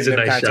 Yeah, that is a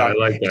nice shot. I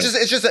like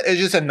that. It's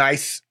just a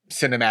nice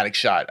cinematic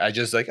shot. I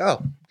just like,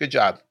 oh, good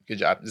job.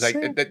 It's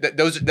like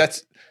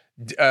that's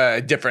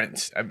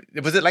different.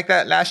 Was it like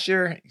that last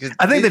year?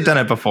 I think they've done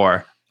it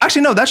before.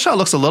 Actually, no, that shot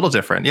looks a little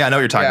different. Yeah, I know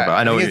what you're talking about.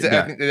 I know. I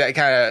think that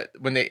kind of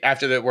when they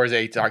after the where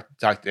they talked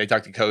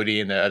to Cody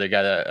and the other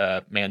guy,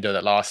 that Mando,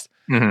 that lost.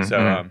 Mm-hmm,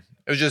 so.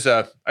 It was just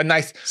a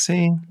nice.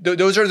 See,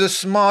 those are the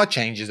small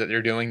changes that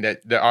they're doing.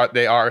 That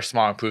they are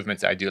small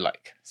improvements I do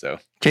like. So,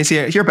 Casey,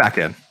 you're back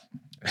in.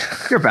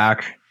 You're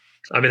back.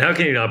 I mean, how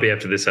can you not be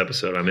after this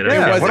episode? I mean,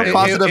 what a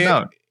positive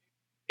note.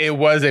 It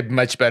was a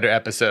much better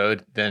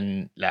episode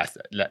than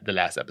the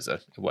last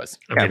episode. It was.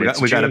 I mean, it's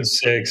June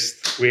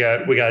 6th.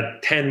 We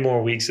got 10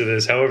 more weeks of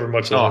this. However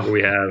much longer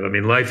we have. I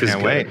mean, life is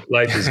good. Wait.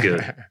 Life is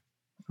good.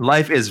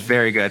 Life is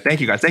very good.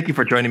 Thank you, guys. Thank you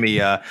for joining me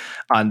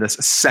on this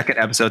second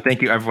episode.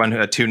 Thank you,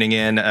 everyone, tuning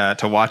in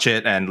to watch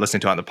it and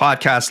listening to it on the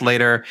podcast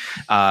later.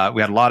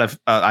 We had a lot of,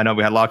 I know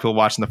we had a lot of people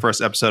watching the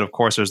first episode. Of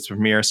course, there's the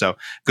premiere. So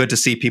good to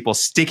see people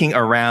sticking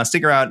around,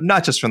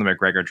 not just for the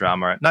McGregor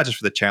drama, not just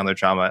for the Chandler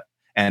drama,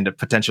 and a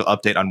potential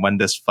update on when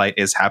this fight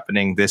is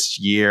happening this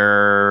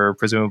year,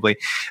 presumably,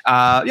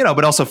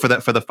 but also for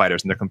the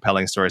fighters and their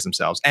compelling stories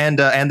themselves, and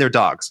their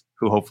dogs,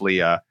 who hopefully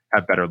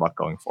have better luck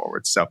going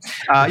forward. So,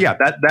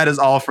 that is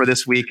all for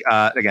this week.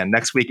 Again,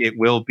 next week it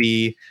will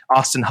be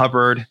Austin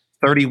Hubbard,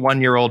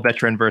 31-year-old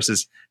veteran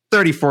versus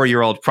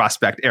 34-year-old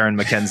prospect Aaron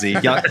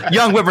McKenzie,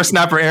 young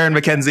whippersnapper Aaron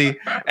McKenzie,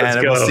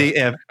 and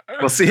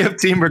we'll see if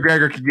Team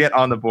McGregor can get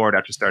on the board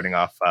after starting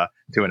off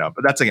 2-0.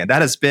 But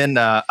that has been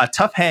a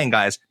tough hang,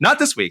 guys. Not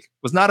this week.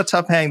 It was not a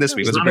tough hang this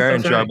week. It was a very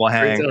enjoyable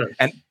hang,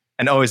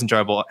 and always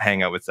enjoyable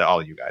hangout with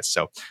all of you guys.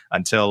 So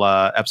until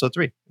episode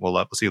 3,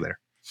 we'll see you later.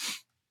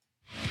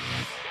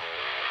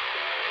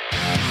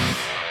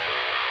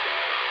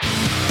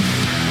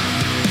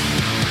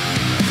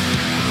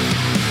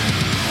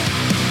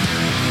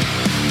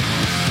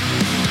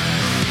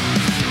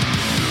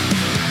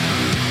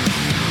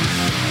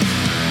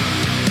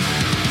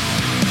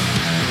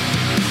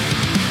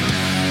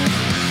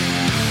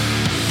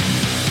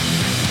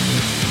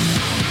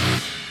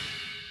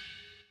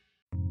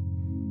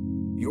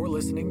 You're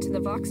listening to the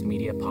Vox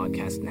Media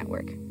Podcast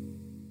Network.